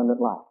have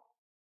abundant life.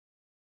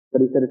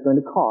 But he said it's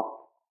going to cost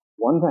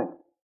one thing.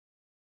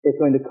 It's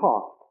going to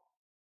cost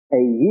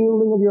a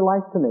yielding of your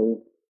life to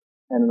me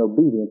and an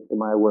obedience to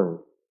my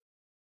word.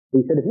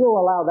 He said, if you'll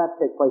allow that to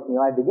take place in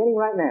your life, beginning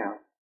right now,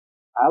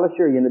 I'll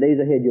assure you in the days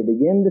ahead, you'll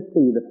begin to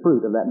see the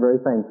fruit of that very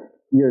thing.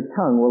 Your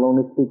tongue will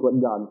only speak what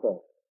God says.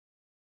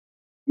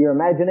 Your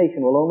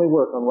imagination will only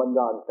work on what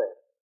God says.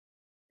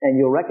 And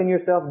you'll reckon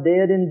yourself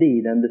dead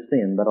indeed unto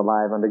sin, but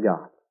alive unto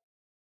God.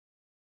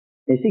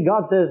 You see,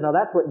 God says, now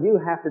that's what you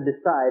have to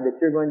decide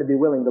that you're going to be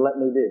willing to let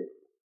me do.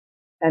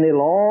 And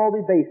it'll all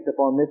be based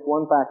upon this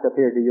one fact up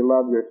here. Do you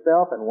love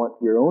yourself and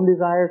want your own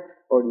desires,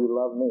 or do you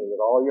love me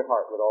with all your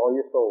heart, with all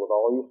your soul, with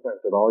all your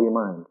strength, with all your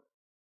mind?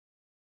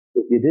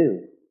 If you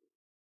do,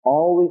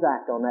 always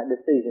act on that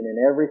decision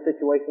in every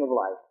situation of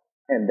life,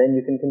 and then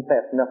you can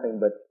confess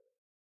nothing but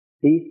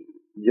peace,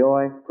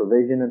 joy,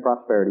 provision, and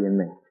prosperity in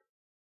me.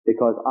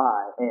 Because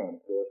I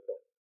am your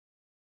son.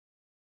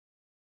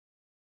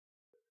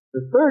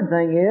 The third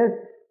thing is,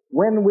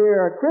 when we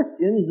are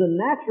Christians, the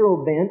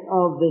natural bent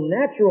of the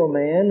natural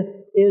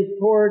man is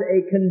toward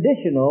a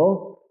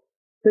conditional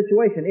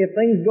situation. If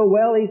things go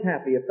well, he's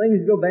happy. If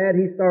things go bad,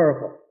 he's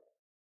sorrowful.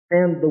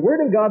 And the Word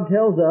of God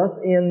tells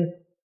us in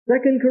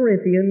 2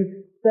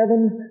 Corinthians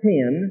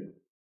 7:10,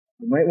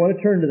 you might want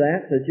to turn to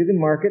that so that you can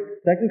mark it,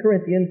 2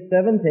 Corinthians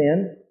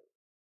 7:10.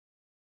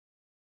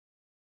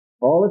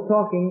 Paul is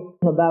talking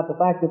about the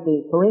fact that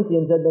the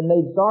Corinthians had been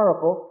made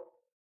sorrowful,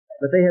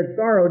 but they had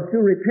sorrowed to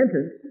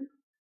repentance.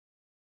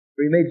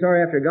 For you made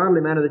sorrow after a godly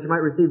manner that you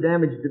might receive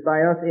damage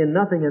by us in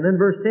nothing. And then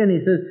verse 10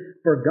 he says,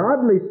 for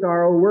godly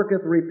sorrow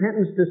worketh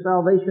repentance to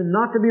salvation,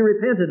 not to be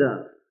repented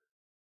of.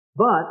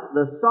 But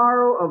the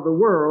sorrow of the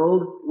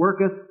world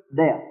worketh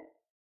death.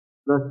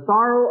 The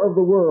sorrow of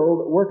the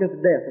world worketh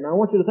death. And I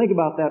want you to think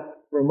about that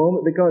for a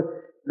moment, because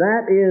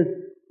that is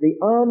the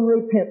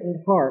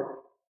unrepentant heart.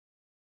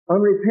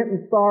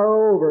 Unrepentant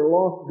sorrow over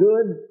lost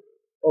goods,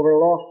 over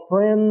lost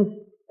friends,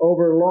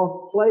 over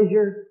lost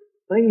pleasure,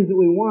 things that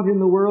we want in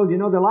the world.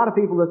 You know, there are a lot of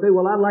people that say,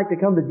 well, I'd like to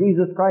come to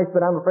Jesus Christ, but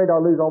I'm afraid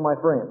I'll lose all my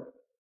friends.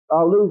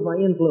 I'll lose my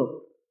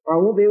influence. Or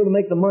I won't be able to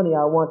make the money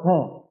I once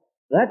had.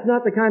 That's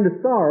not the kind of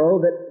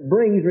sorrow that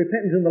brings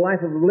repentance in the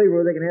life of a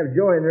believer where they can have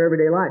joy in their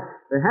everyday life.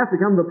 They have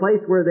to come to a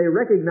place where they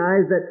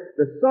recognize that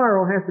the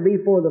sorrow has to be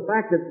for the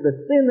fact that the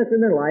sin that's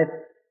in their life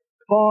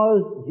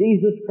caused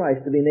Jesus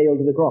Christ to be nailed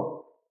to the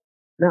cross.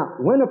 Now,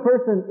 when a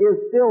person is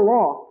still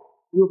lost,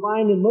 you'll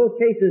find in most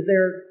cases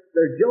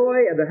their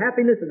joy and their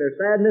happiness and their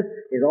sadness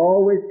is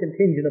always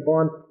contingent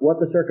upon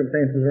what the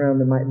circumstances around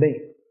them might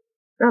be.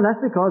 Now,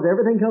 that's because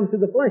everything comes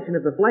through the flesh, and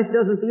if the flesh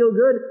doesn't feel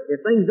good, if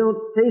things don't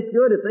taste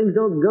good, if things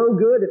don't go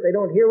good, if they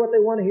don't hear what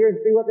they want to hear and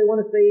see what they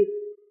want to see,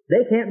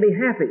 they can't be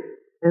happy.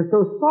 And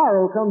so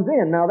sorrow comes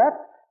in. Now,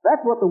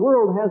 that's what the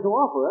world has to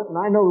offer us, and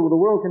I know the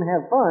world can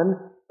have fun,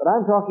 but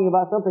I'm talking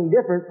about something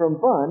different from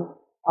fun.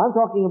 I'm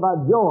talking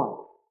about joy.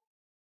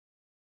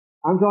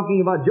 I'm talking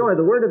about joy.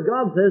 The Word of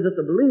God says that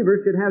the believer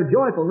should have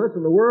joyfulness,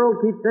 and the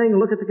world keeps saying,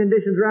 look at the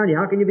conditions around you.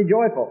 How can you be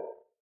joyful?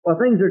 Well,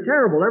 things are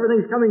terrible.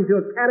 Everything's coming to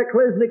a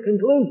cataclysmic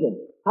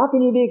conclusion. How can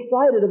you be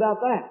excited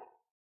about that?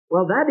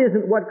 Well, that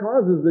isn't what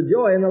causes the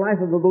joy in the life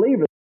of a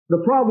believer.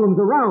 The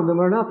problems around them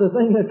are not the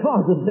thing that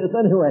causes this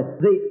anyway.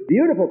 The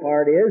beautiful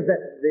part is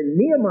that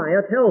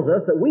Nehemiah tells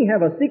us that we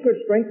have a secret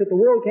strength that the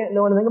world can't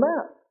know anything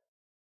about.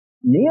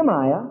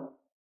 Nehemiah,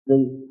 the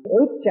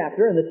 8th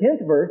chapter and the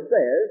 10th verse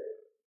says,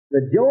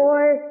 the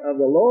joy of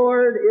the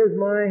Lord is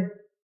my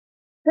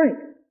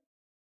strength.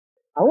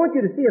 I want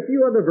you to see a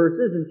few other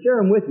verses and share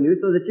them with you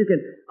so that you can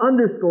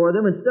underscore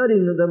them and study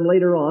them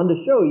later on to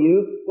show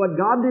you what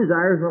God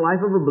desires in the life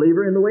of a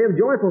believer in the way of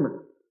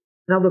joyfulness.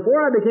 Now,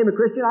 before I became a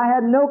Christian, I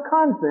had no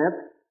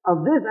concept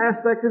of this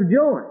aspect of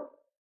joy.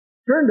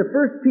 Turn to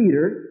 1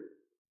 Peter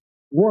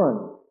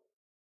 1,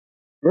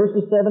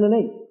 verses 7 and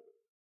 8.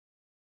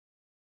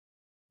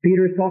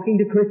 Peter is talking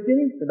to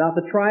Christians about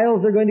the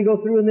trials they're going to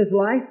go through in this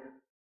life.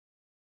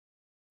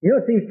 You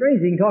know, it seems strange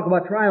you can talk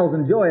about trials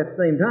and joy at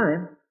the same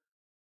time.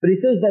 But he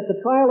says that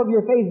the trial of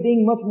your faith,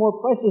 being much more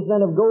precious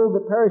than of gold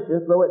that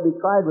perisheth, though it be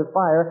tried with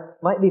fire,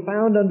 might be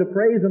found unto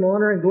praise and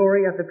honor and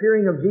glory at the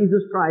appearing of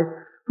Jesus Christ,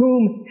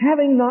 whom,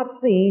 having not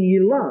seen,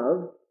 ye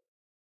love.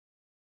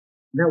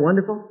 Isn't that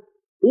wonderful?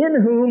 In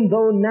whom,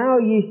 though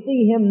now ye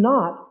see him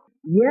not,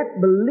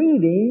 yet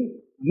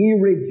believing, ye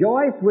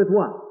rejoice with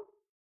what?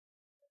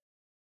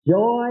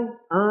 Joy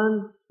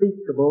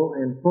unspeakable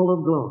and full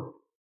of glory.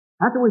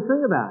 That's what we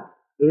sing about.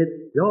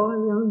 It's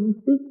joy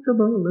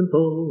unspeakable and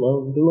full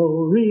of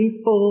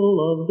glory, full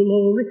of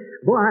glory.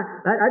 Boy,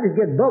 I just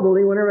get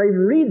bubbly whenever I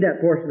even read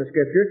that portion of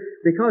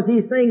Scripture, because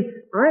he's saying,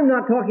 I'm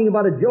not talking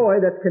about a joy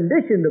that's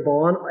conditioned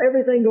upon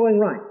everything going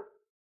right.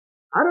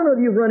 I don't know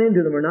if you've run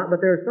into them or not,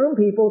 but there are some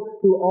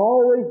people who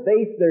always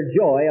base their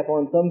joy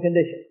upon some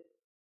condition.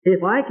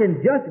 If I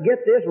can just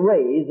get this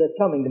raise that's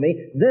coming to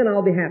me, then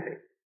I'll be happy.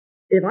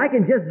 If I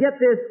can just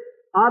get this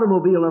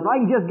automobile, or if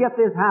I can just get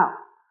this house,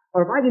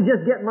 or if I can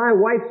just get my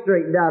wife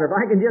straightened out, or if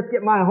I can just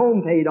get my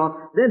home paid off,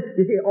 then,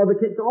 you see,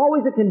 it's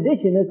always a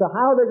condition as to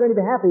how they're going to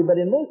be happy. But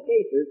in most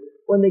cases,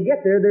 when they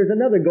get there, there's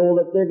another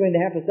goal that they're going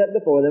to have to set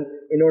before them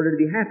in order to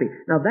be happy.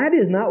 Now, that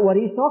is not what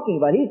he's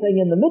talking about. He's saying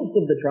in the midst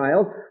of the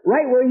trials,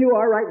 right where you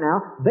are right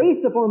now,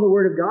 based upon the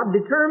Word of God,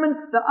 determine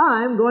that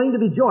I'm going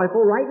to be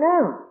joyful right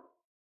now.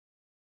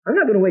 I'm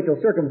not going to wait till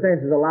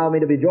circumstances allow me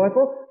to be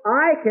joyful.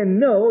 I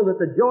can know that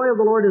the joy of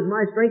the Lord is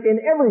my strength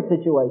in every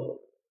situation.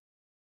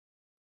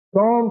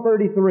 Psalm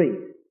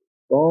 33.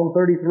 Psalm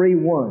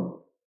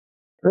 33:1.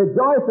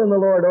 Rejoice in the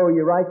Lord, O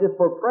ye righteous,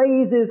 for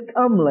praise is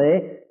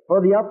comely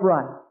for the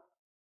upright.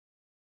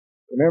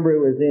 Remember, it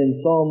was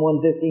in Psalm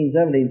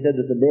 115:17 said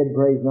that the dead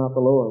praise not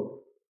the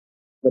Lord.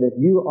 But if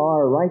you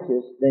are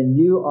righteous, then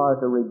you are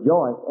to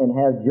rejoice and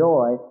have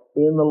joy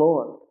in the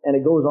Lord. And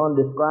it goes on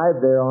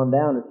described there on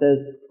down. It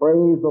says,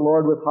 praise the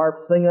Lord with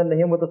harps, sing unto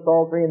Him with the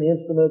psaltery and the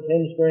instrument of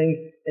 10 strings.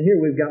 And here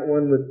we've got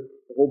one with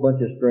a whole bunch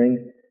of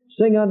strings.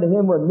 Sing unto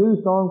Him with new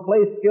song,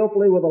 play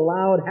skillfully with a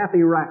loud,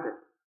 happy racket.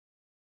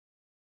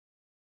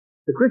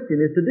 The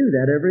Christian is to do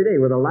that every day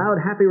with a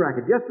loud, happy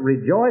racket. Just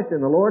rejoice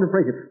in the Lord and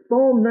praise Him.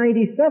 Psalm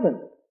 97.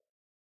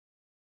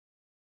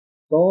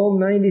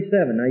 Psalm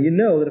 97. Now you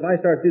know that if I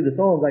start through the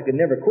Psalms, I could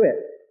never quit.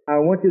 I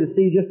want you to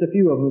see just a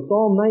few of them.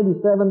 Psalm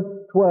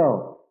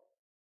 97:12.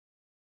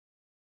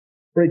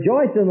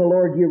 Rejoice in the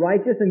Lord, ye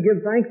righteous, and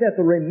give thanks at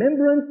the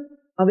remembrance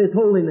of His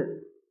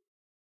holiness.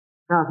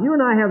 Now, if you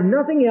and I have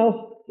nothing else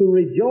to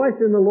rejoice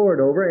in the Lord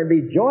over and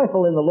be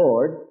joyful in the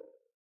Lord,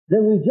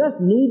 then we just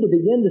need to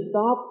begin to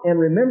stop and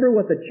remember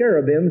what the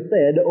cherubim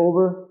said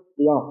over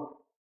the ark.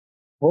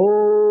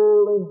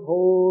 Holy,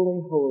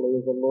 holy, holy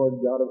is the Lord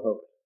God of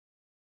hosts.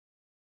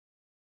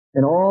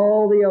 And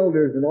all the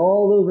elders and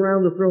all those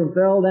around the throne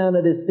fell down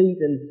at His feet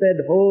and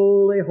said,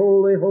 holy,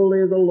 holy,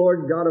 holy is the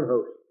Lord God of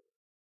hosts.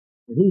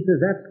 And He says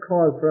that's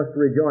cause for us to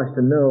rejoice,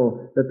 to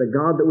know that the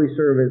God that we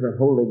serve is a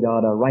holy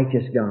God, a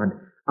righteous God,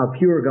 a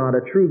pure God,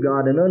 a true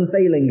God, an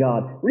unfailing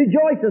God.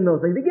 Rejoice in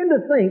those things. Begin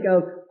to think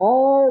of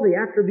all the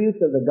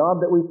attributes of the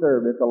God that we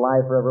serve that's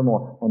alive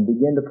forevermore, and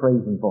begin to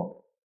praise Him for it.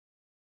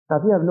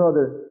 Now, if you have no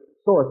other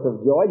source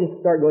of joy,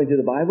 just start going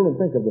through the Bible and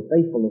think of the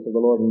faithfulness of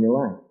the Lord in your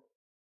life.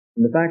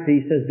 And the fact that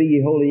He says, be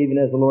ye holy even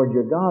as the Lord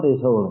your God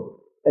is holy.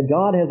 That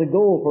God has a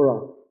goal for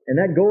us. And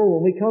that goal,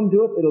 when we come to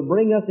it, it'll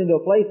bring us into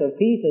a place of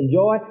peace and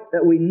joy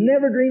that we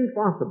never dreamed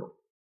possible.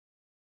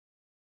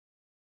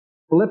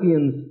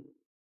 Philippians,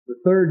 the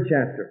 3rd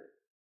chapter,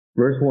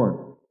 verse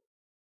 1.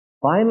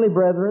 Finally,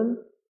 brethren,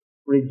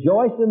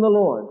 rejoice in the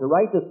Lord. To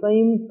write the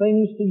same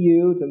things to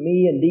you, to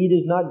me indeed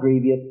is not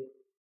grievous,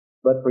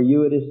 but for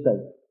you it is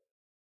safe.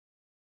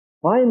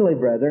 Finally,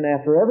 brethren,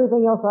 after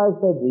everything else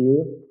I've said to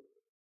you,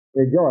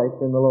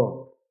 rejoice in the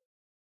Lord.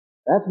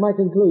 That's my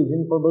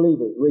conclusion for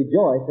believers.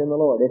 Rejoice in the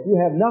Lord. If you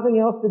have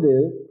nothing else to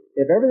do,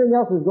 if everything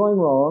else is going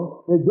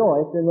wrong,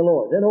 rejoice in the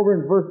Lord. Then over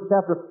in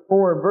chapter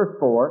 4 and verse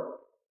 4,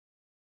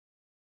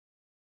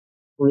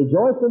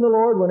 rejoice in the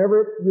Lord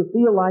whenever you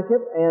feel like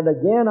it, and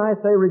again I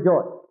say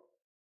rejoice.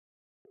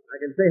 I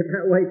can say it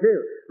that way too.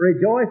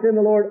 Rejoice in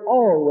the Lord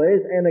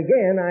always, and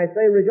again I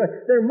say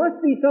rejoice. There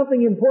must be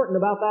something important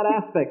about that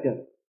aspect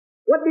of it.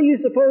 What do you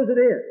suppose it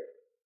is?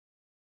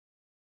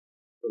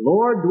 The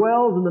Lord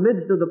dwells in the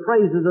midst of the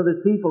praises of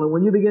His people, and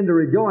when you begin to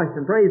rejoice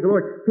and praise the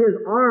Lord, His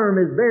arm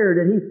is bared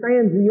and He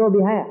stands in your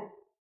behalf.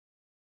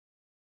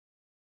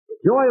 The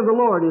joy of the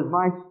Lord is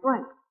my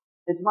strength.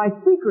 It's my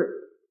secret.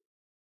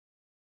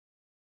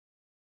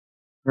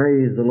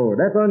 Praise the Lord.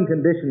 That's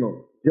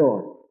unconditional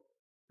joy.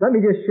 Let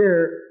me just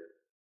share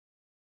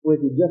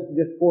with you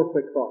just 4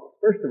 quick thoughts.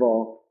 First of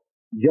all,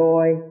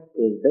 joy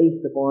is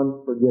based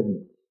upon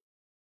forgiveness.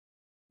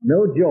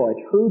 No joy,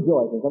 true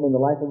joy, can come in the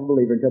life of a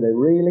believer until they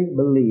really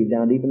believe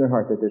down deep in their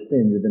heart that their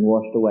sins have been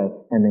washed away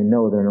and they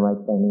know they're in the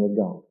right standing with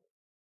God.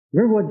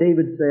 Remember what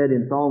David said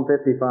in Psalm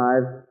 55,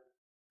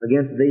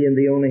 against Thee and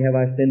Thee only have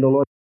I sinned,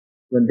 O Lord,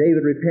 when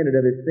David repented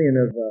of his sin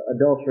of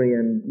adultery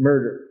and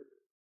murder.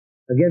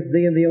 Against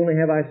Thee and Thee only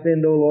have I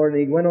sinned, O Lord.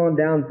 And he went on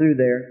down through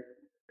there,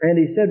 and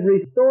he said,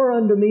 restore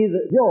unto me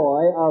the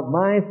joy of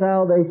my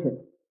salvation.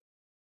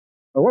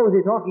 Now, what was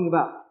he talking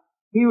about?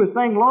 He was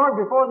saying, Lord,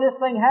 before this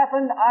thing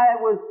happened, I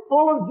was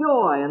full of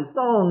joy and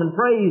song and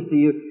praise to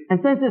You. And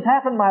since this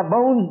happened, my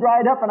bones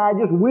dried up and I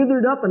just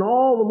withered up and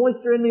all the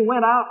moisture in me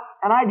went out.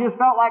 And I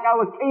just felt like I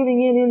was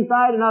caving in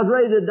inside and I was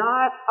ready to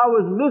die. I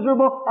was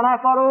miserable and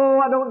I thought, oh,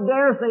 I don't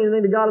dare say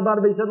anything to God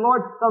about it. But He said,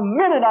 Lord, the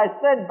minute I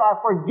said,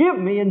 forgive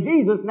me in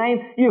Jesus'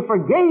 name, You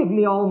forgave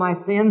me all my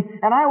sins.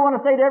 And I want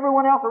to say to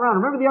everyone else around,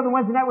 remember the other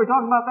Wednesday night we were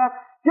talking about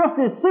that? Just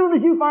as soon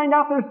as you find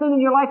out there's sin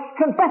in your life,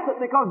 confess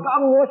it, because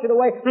God will wash it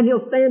away and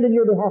He'll stand in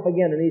your behalf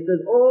again. And He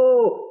says,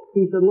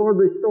 Lord,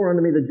 restore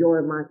unto me the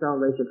joy of my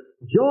salvation.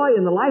 Joy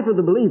in the life of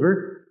the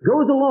believer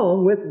goes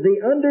along with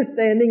the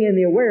understanding and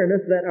the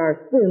awareness that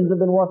our sins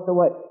have been washed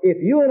away. If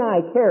you and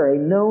I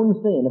carry known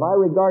sin, if I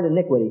regard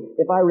iniquity,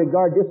 if I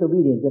regard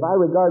disobedience, if I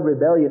regard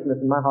rebelliousness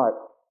in my heart,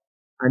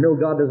 I know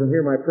God doesn't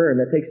hear my prayer, and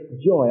that takes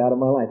joy out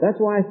of my life.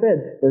 That's why I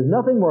said there's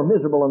nothing more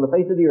miserable on the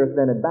face of the earth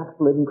than a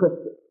backslidden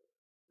Christian.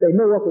 They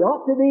know what they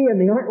ought to be, and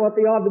they aren't what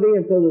they ought to be,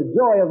 and so the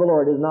joy of the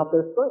Lord is not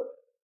their strength.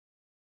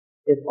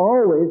 It's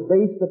always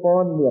based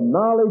upon the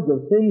knowledge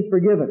of sins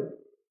forgiven.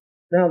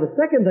 Now, the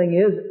second thing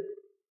is,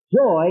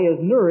 joy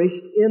is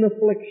nourished in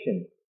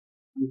affliction.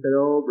 You said,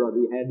 oh, brother,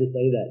 you had to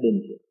say that,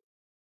 didn't you?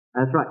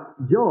 That's right.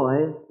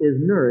 Joy is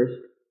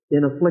nourished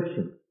in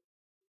affliction.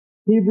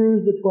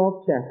 Hebrews, the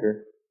 12th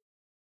chapter,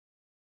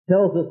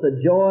 tells us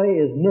that joy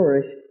is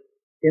nourished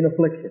in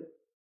affliction.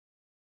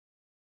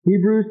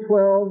 Hebrews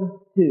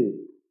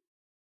 12:2.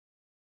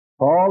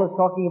 Paul is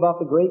talking about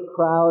the great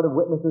crowd of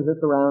witnesses that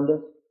surround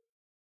us.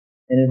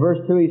 And in verse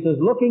 2 he says,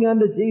 looking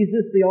unto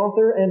Jesus, the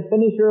author and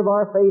finisher of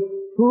our faith,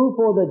 who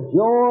for the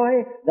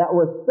joy that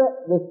was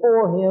set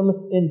before him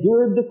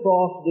endured the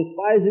cross,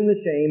 despising the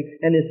shame,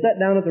 and is set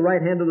down at the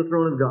right hand of the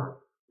throne of God.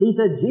 He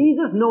said,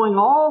 Jesus, knowing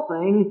all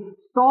things,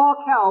 saw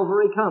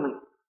Calvary coming.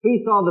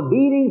 He saw the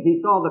beatings,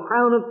 he saw the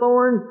crown of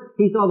thorns,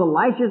 he saw the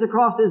lashes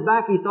across his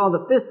back, he saw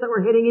the fists that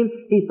were hitting him,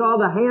 he saw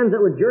the hands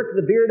that would jerk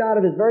the beard out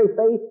of his very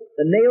face,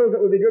 the nails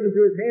that would be driven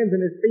through his hands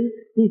and his feet.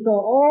 He saw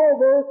all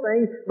those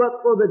things,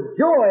 but for the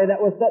joy that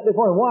was set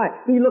before him.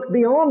 Why? He looked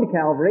beyond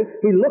Calvary,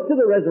 he looked to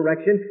the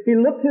resurrection, he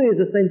looked to his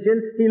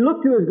ascension, he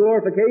looked to his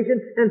glorification,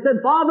 and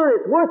said, Father,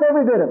 it's worth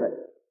every bit of it.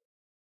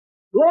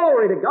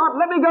 Glory to God,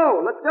 let me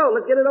go,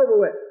 let's get it over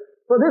with.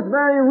 For this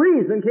very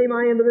reason came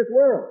I into this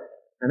world.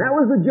 And that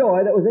was the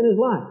joy that was in his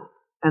life.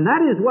 And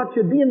that is what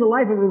should be in the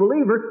life of a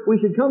believer.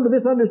 We should come to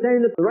this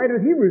understanding that the writer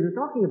of Hebrews is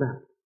talking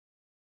about.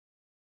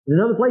 In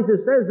another place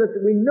it says that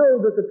we know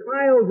that the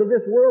trials of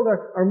this world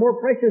are more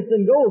precious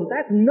than gold. But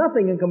that's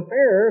nothing in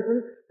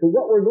comparison to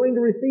what we're going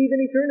to receive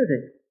in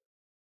eternity.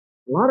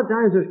 A lot of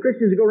times there's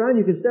Christians who go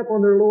around, you can step on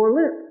their lower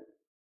lip.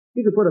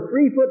 You could put a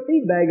 3-foot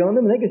feed bag on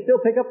them and they can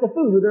still pick up the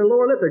food with their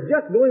lower lip. They're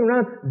just going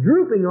around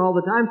drooping all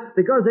the time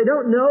because they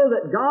don't know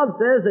that God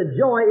says that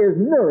joy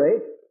is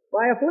nourished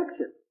by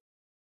affliction.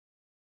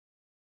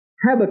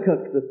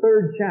 Habakkuk, the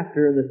 3rd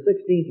chapter and the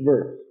 16th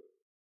verse.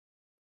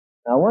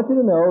 Now I want you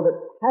to know that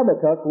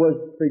Habakkuk was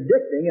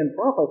predicting and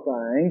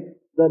prophesying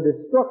the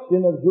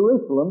destruction of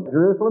Jerusalem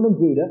and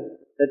Judah,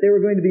 that they were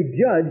going to be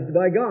judged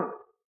by God.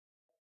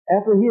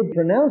 After he had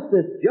pronounced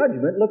this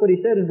judgment, look what he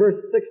said in verse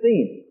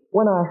 16.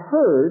 When I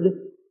heard,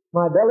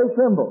 my belly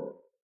trembled.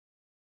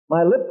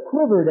 My lips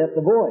quivered at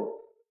the voice.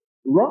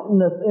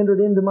 Rottenness entered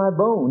into my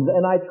bones,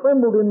 and I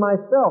trembled in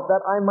myself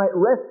that I might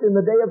rest in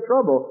the day of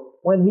trouble.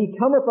 When he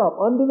cometh up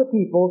unto the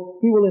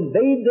people, he will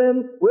invade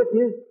them with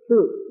his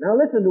truth. Now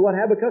listen to what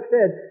Habakkuk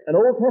said. An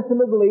Old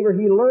Testament believer,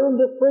 he learned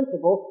this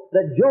principle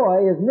that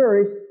joy is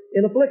nourished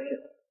in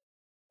affliction.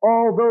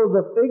 Although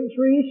the fig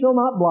tree shall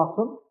not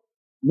blossom,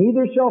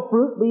 neither shall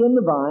fruit be in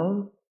the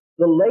vine,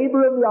 the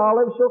labor of the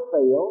olive shall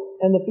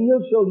fail, and the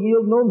field shall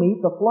yield no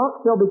meat, the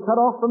flock shall be cut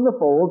off from the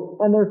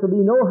fold, and there shall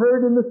be no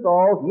herd in the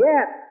stalls,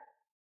 yet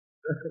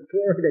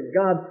glory to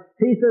God.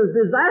 He says,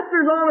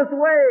 disaster's on its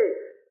way.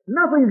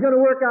 Nothing's going to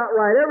work out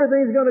right.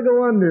 Everything's going to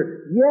go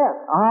under. Yet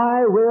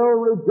I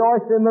will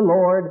rejoice in the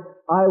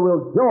Lord. I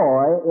will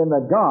joy in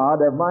the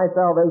God of my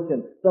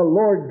salvation. The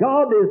Lord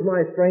God is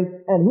my strength,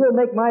 and He'll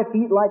make my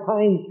feet like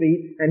hinds'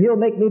 feet, and He'll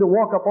make me to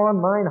walk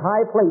upon mine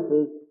high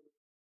places.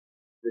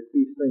 The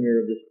chief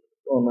singer of this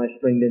on my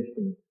stringed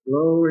instrument.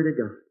 Glory to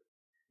God.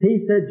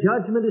 He said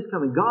judgment is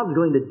coming. God's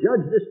going to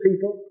judge this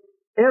people.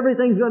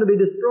 Everything's going to be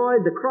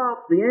destroyed, the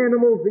crops, the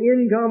animals, the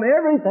income,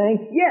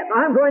 everything. Yet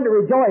I'm going to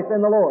rejoice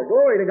in the Lord.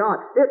 Glory to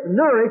God. It's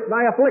nourished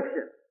by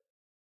affliction.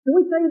 Can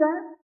we say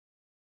that?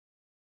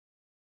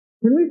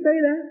 Can we say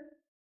that?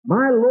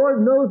 My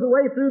Lord knows the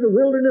way through the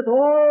wilderness.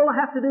 All I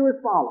have to do is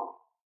follow.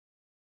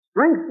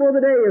 Strength for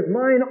the day is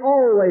mine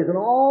always, and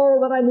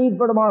all that I need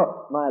for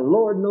tomorrow. My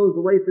Lord knows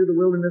the way through the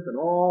wilderness and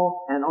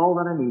all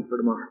that I need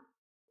for tomorrow.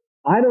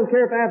 I don't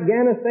care if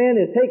Afghanistan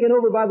is taken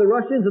over by the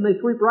Russians and they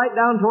sweep right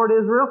down toward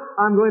Israel.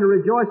 I'm going to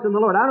rejoice in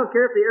the Lord. I don't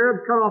care if the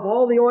Arabs cut off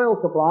all the oil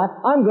supply.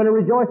 I'm going to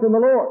rejoice in the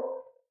Lord.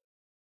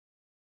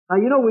 Now,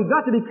 you know, we've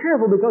got to be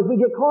careful because we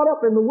get caught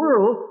up in the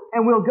world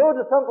and we'll go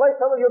to some place.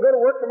 Some of you will go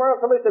to work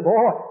tomorrow. Somebody says,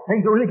 boy,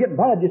 things are really getting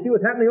bad. You see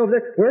what's happening over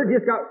there? We're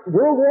just got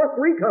World War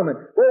III coming.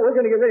 Boy, we're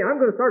going to get ready. I'm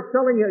going to start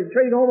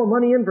trading all my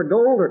money in for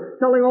gold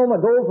or selling all my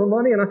gold for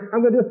money. And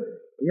I'm going to do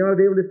it. You ought to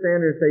be able to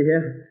stand there and say,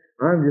 yeah,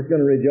 I'm just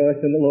going to rejoice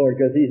in the Lord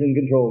because He's in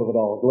control of it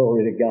all.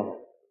 Glory to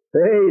God.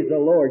 Praise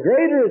the Lord.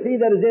 Greater is He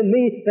that is in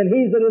me than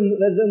he that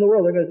is in the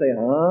world. They're going to say,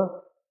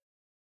 huh?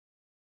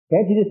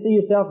 Can't you just see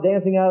yourself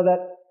dancing out of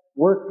that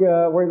work,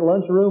 we're in the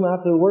lunchroom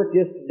after work,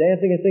 just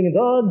dancing and singing,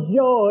 the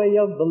joy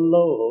of the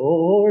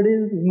Lord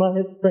is my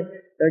strength.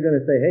 They're going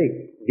to say, hey,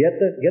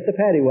 get the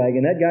paddy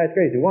wagon. That guy's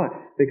crazy. Why?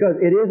 Because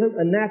it isn't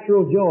a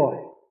natural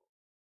joy.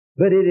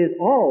 But it is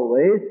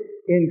always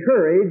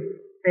encouraged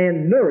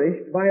and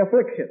nourished by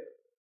affliction.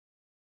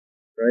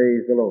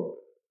 Praise the Lord.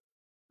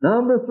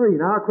 Number 3.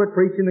 Now I'll quit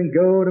preaching and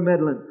go to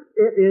meddling.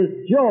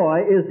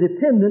 Joy is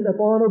dependent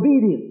upon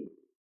obedience.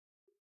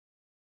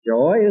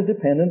 Joy is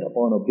dependent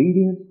upon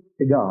obedience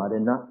to God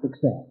and not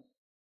success.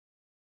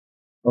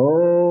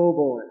 Oh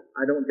boy.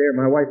 I don't dare.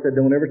 My wife said,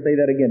 don't ever say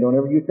that again. Don't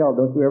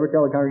you ever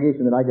tell a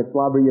congregation that I could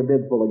slobber your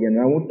bib full again.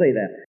 And I won't say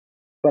that.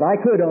 But I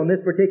could on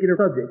this particular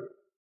subject.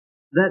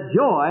 That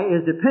joy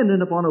is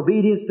dependent upon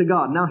obedience to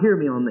God. Now hear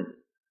me on this.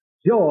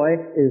 Joy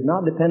is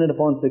not dependent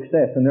upon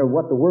success, and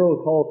what the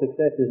world calls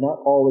success is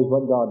not always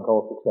what God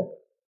calls success.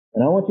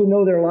 And I want you to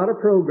know there are a lot of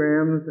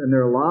programs, and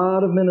there are a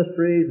lot of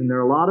ministries, and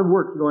there are a lot of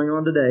works going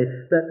on today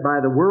that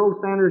by the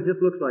world standards just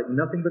looks like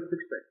nothing but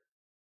success.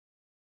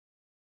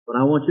 But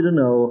I want you to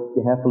know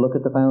you have to look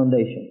at the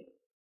foundation.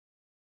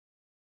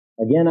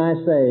 Again, I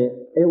say,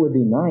 it would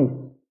be nice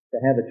to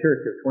have a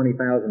church of 20,000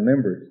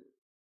 members,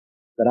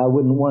 but I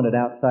wouldn't want it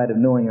outside of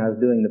knowing I was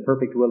doing the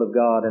perfect will of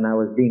God and I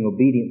was being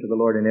obedient to the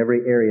Lord in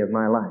every area of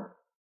my life.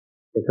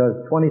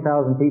 Because 20,000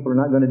 people are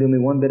not going to do me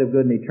one bit of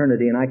good in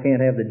eternity, and I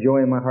can't have the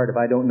joy in my heart if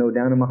I don't know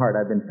down in my heart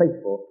I've been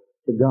faithful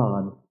to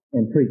God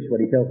and preach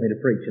what He tells me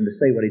to preach and to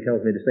say what He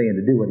tells me to say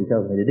and to do what He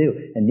tells me to do.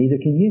 And neither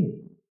can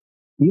you.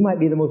 You might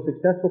be the most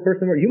successful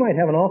person ever. You might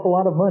have an awful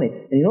lot of money.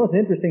 And you know, it's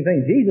an interesting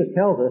thing. Jesus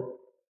told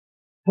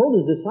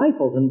His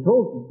disciples and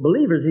told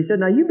believers, He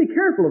said, now you be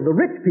careful of the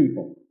rich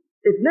people.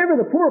 It's never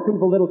the poor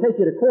people that'll take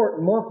you to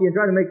court and mock you and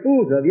try to make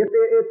fools of you.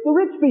 It's the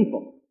rich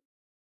people.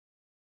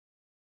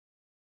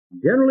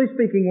 Generally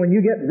speaking, when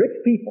you get rich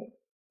people,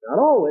 not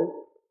always,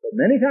 but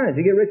many times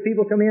you get rich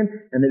people come in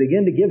and they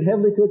begin to give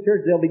heavily to a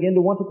church, they'll begin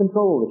to want to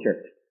control the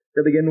church.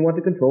 They'll begin to want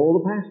to control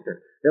the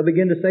pastor. They'll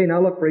begin to say,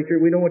 now look, preacher,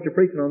 we don't want you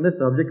preaching on this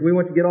subject. We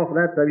want you to get off of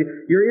that subject.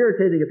 You're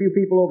irritating a few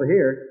people over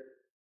here.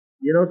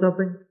 You know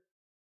something?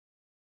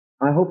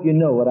 I hope you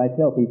know what I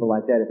tell people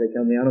like that if they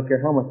tell me, I don't care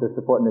how much they're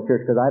supporting the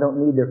church, because I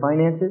don't need their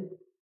finances.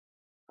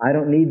 I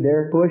don't need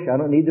their push. I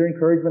don't need their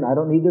encouragement. I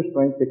don't need their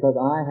strength, because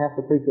I have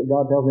to preach what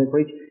God tells me to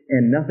preach,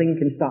 and nothing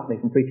can stop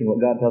me from preaching what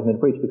God tells me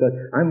to preach, because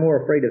I'm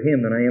more afraid of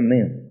Him than I am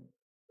men.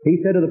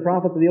 He said to the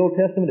prophets of the Old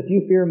Testament, if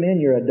you fear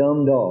men, you're a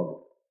dumb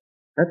dog.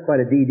 That's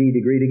quite a DD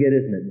degree to get,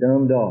 isn't it?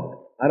 Dumb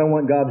dog. I don't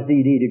want God's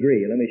DD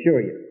degree, let me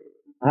assure you.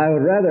 I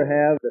would rather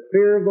have the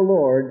fear of the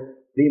Lord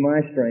be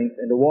my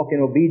strength and to walk in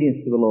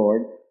obedience to the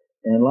Lord.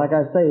 And like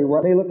I say,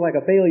 what may look like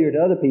a failure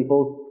to other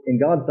people, in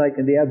God's sight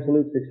can be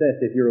absolute success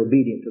if you're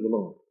obedient to the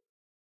Lord.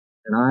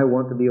 And I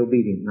want to be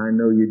obedient, and I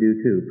know you do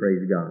too,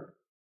 praise God.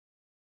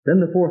 Then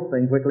the fourth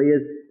thing quickly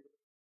is,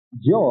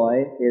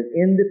 joy is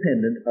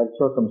independent of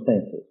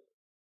circumstances.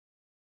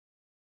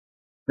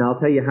 Now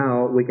I'll tell you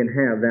how we can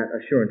have that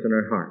assurance in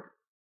our heart.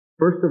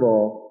 First of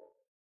all,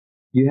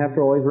 you have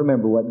to always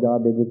remember what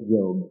God did with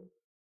Job.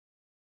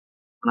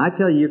 When I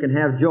tell you you can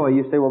have joy,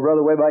 you say, well,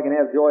 Brother Webb, I can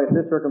have joy if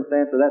this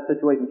circumstance or that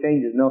situation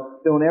changes.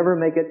 No, don't ever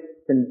make it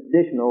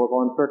conditional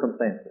upon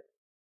circumstances.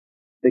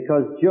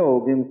 Because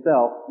Job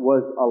himself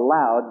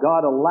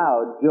God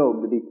allowed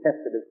Job to be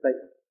tested of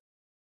Satan.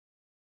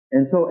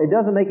 And so it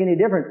doesn't make any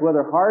difference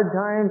whether hard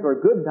times or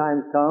good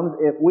times comes.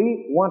 If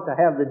we want to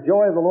have the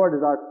joy of the Lord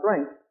as our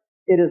strength,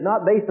 it is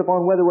not based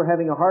upon whether we're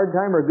having a hard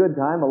time or a good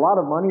time, a lot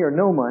of money or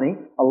no money,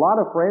 a lot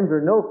of friends or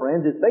no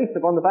friends. It's based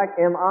upon the fact,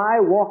 am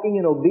I walking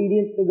in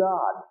obedience to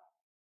God?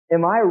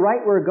 Am I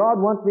right where God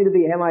wants me to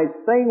be? Am I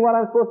saying what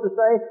I'm supposed to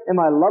say? Am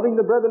I loving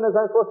the brethren as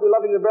I'm supposed to be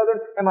loving the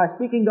brethren? Am I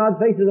seeking God's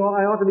face as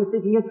I ought to be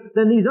seeking it?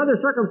 Then these other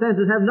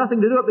circumstances have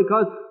nothing to do with it,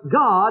 because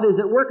God is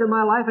at work in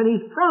my life, and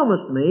He's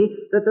promised me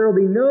that there will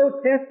be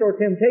no test or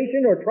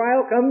temptation or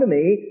trial come to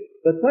me,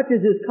 but such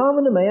as is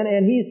common to man,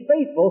 and He's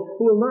faithful,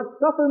 who will not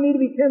suffer me to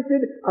be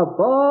tempted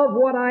above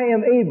what I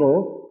am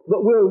able,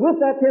 but will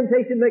with that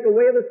temptation make a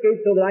way of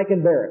escape so that I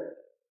can bear it.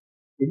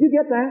 Did you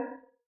get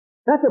that?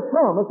 That's a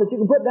promise that you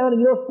can put down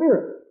in your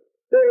spirit.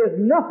 There is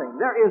nothing,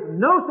 there is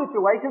no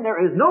situation, there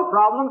is no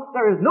problem,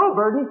 there is no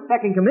burden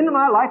that can come into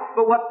my life,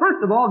 but what, first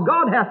of all,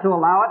 God has to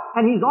allow it,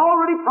 and He's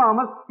already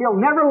promised He'll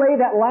never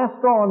lay that last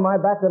straw on my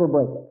back that'll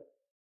break it.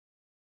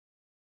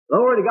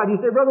 Glory to God.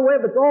 You say, Brother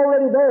Webb, it's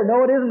already there.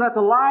 No, it isn't. That's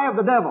a lie of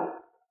the devil.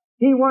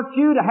 He wants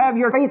you to have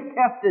your faith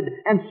tested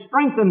and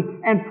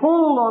strengthened and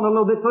pulled on a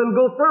little bit so it'll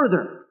go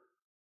further.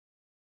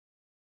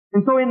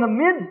 And so in the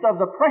midst of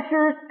the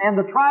pressures and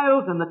the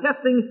trials and the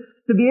testings,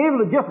 to be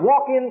able to just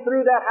walk in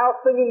through that house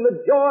singing,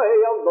 the joy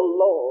of the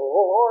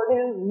Lord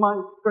is my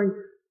strength.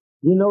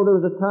 You know,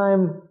 there was a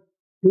time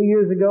 2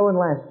 years ago and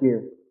last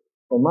year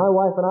when my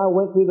wife and I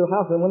went through the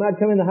house, and when I'd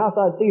come in the house,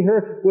 I'd see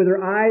her with her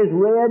eyes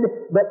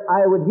red, but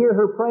I would hear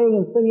her praying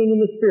and singing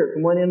in the Spirit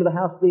from one end of the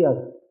house to the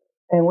other.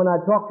 And when I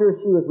talked to her,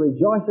 she was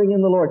rejoicing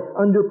in the Lord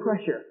under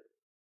pressure.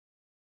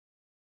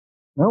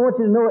 Now I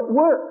want you to know it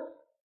works.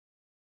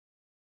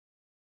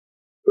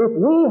 If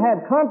we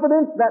have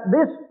confidence that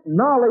this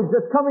knowledge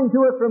that's coming to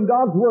us from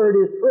God's Word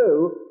is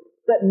true,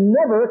 that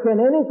never can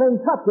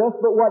anything touch us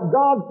but what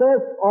God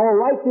says, all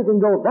right, you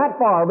can go that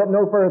far, but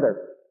no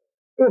further.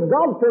 If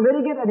God's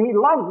permitting it and He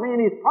loves me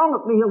and He's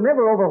promised me He'll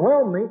never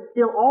overwhelm me,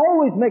 He'll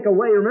always make a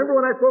way. Remember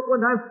when I spoke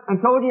one time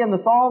and told you in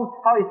the Psalms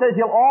how He says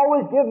He'll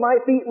always give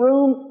my feet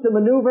room to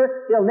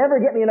maneuver? He'll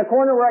never get me in a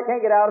corner where I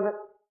can't get out of it.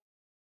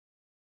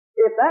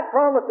 If that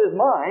promise is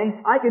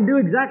mine, I can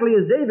do exactly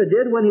as David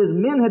did when his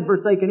men had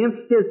forsaken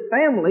him. His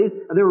families,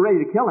 they were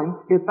ready to kill him.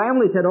 His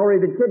families had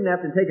already been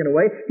kidnapped and taken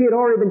away. He had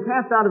already been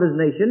cast out of his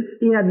nation.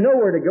 He had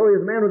nowhere to go. He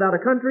was a man without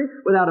a country,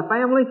 without a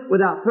family,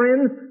 without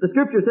friends. The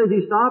Scripture says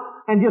he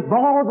stopped and just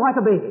bawled like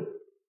a baby.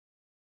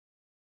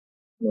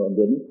 No, it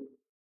didn't.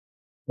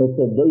 It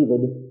said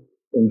David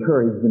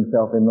encouraged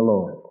himself in the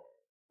Lord.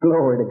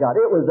 Glory to God.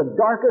 It was the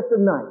darkest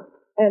of nights.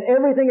 And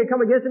everything had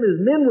come against him. His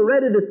men were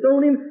ready to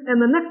stone him. And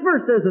the next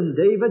verse says, and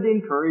David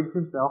encouraged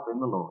himself in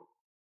the Lord.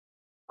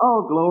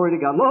 Oh, glory to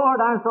God. Lord,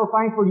 I'm so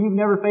thankful you've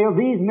never failed.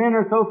 These men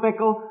are so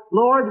fickle.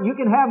 Lord, you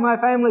can have my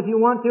family if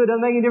you want to. It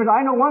doesn't make any difference.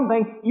 I know one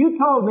thing. You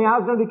told me I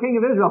was going to be king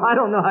of Israel. I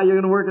don't know how you're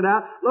going to work it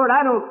out. Lord,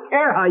 I don't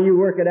care how you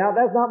work it out.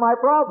 That's not my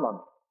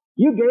problem.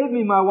 You gave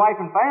me my wife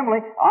and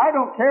family. I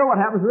don't care what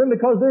happens to them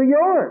because they're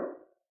yours.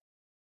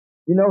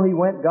 You know, he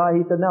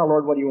said, now,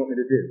 Lord, what do you want me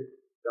to do?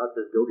 God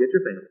says, go get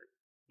your family.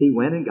 He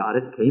went and got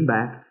it, came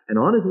back, and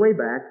on his way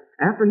back,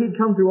 after he'd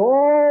come through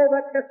all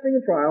that testing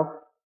and trial,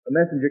 a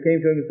messenger came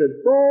to him and said,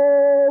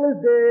 Saul is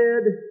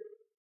dead.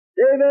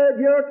 David,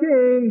 you're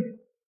king.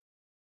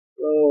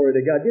 Glory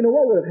to God. You know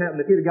what would have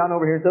happened if he'd have gotten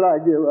over here and said, I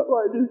give up.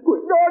 I just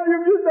quit. God,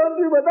 you've just done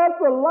too much. That's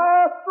the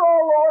last straw,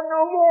 Lord,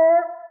 no more.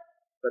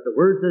 But the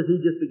Word says he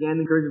just began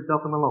to encourage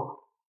himself in the Lord.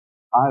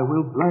 I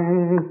will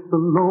bless the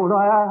Lord.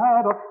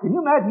 Can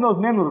you imagine those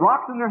men with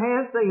rocks in their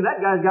hands saying,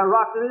 that guy's got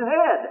rocks in his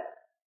head?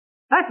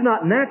 That's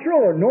not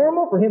natural or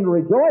normal for him to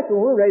rejoice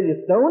when we're ready to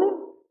stone him.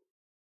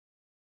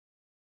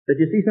 But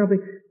you see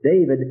something?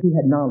 David, he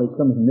had knowledge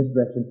coming from this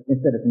direction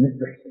instead of from this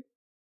direction.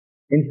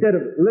 Instead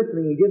of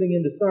listening and giving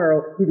in to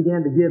sorrow, he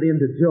began to give in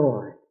to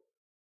joy.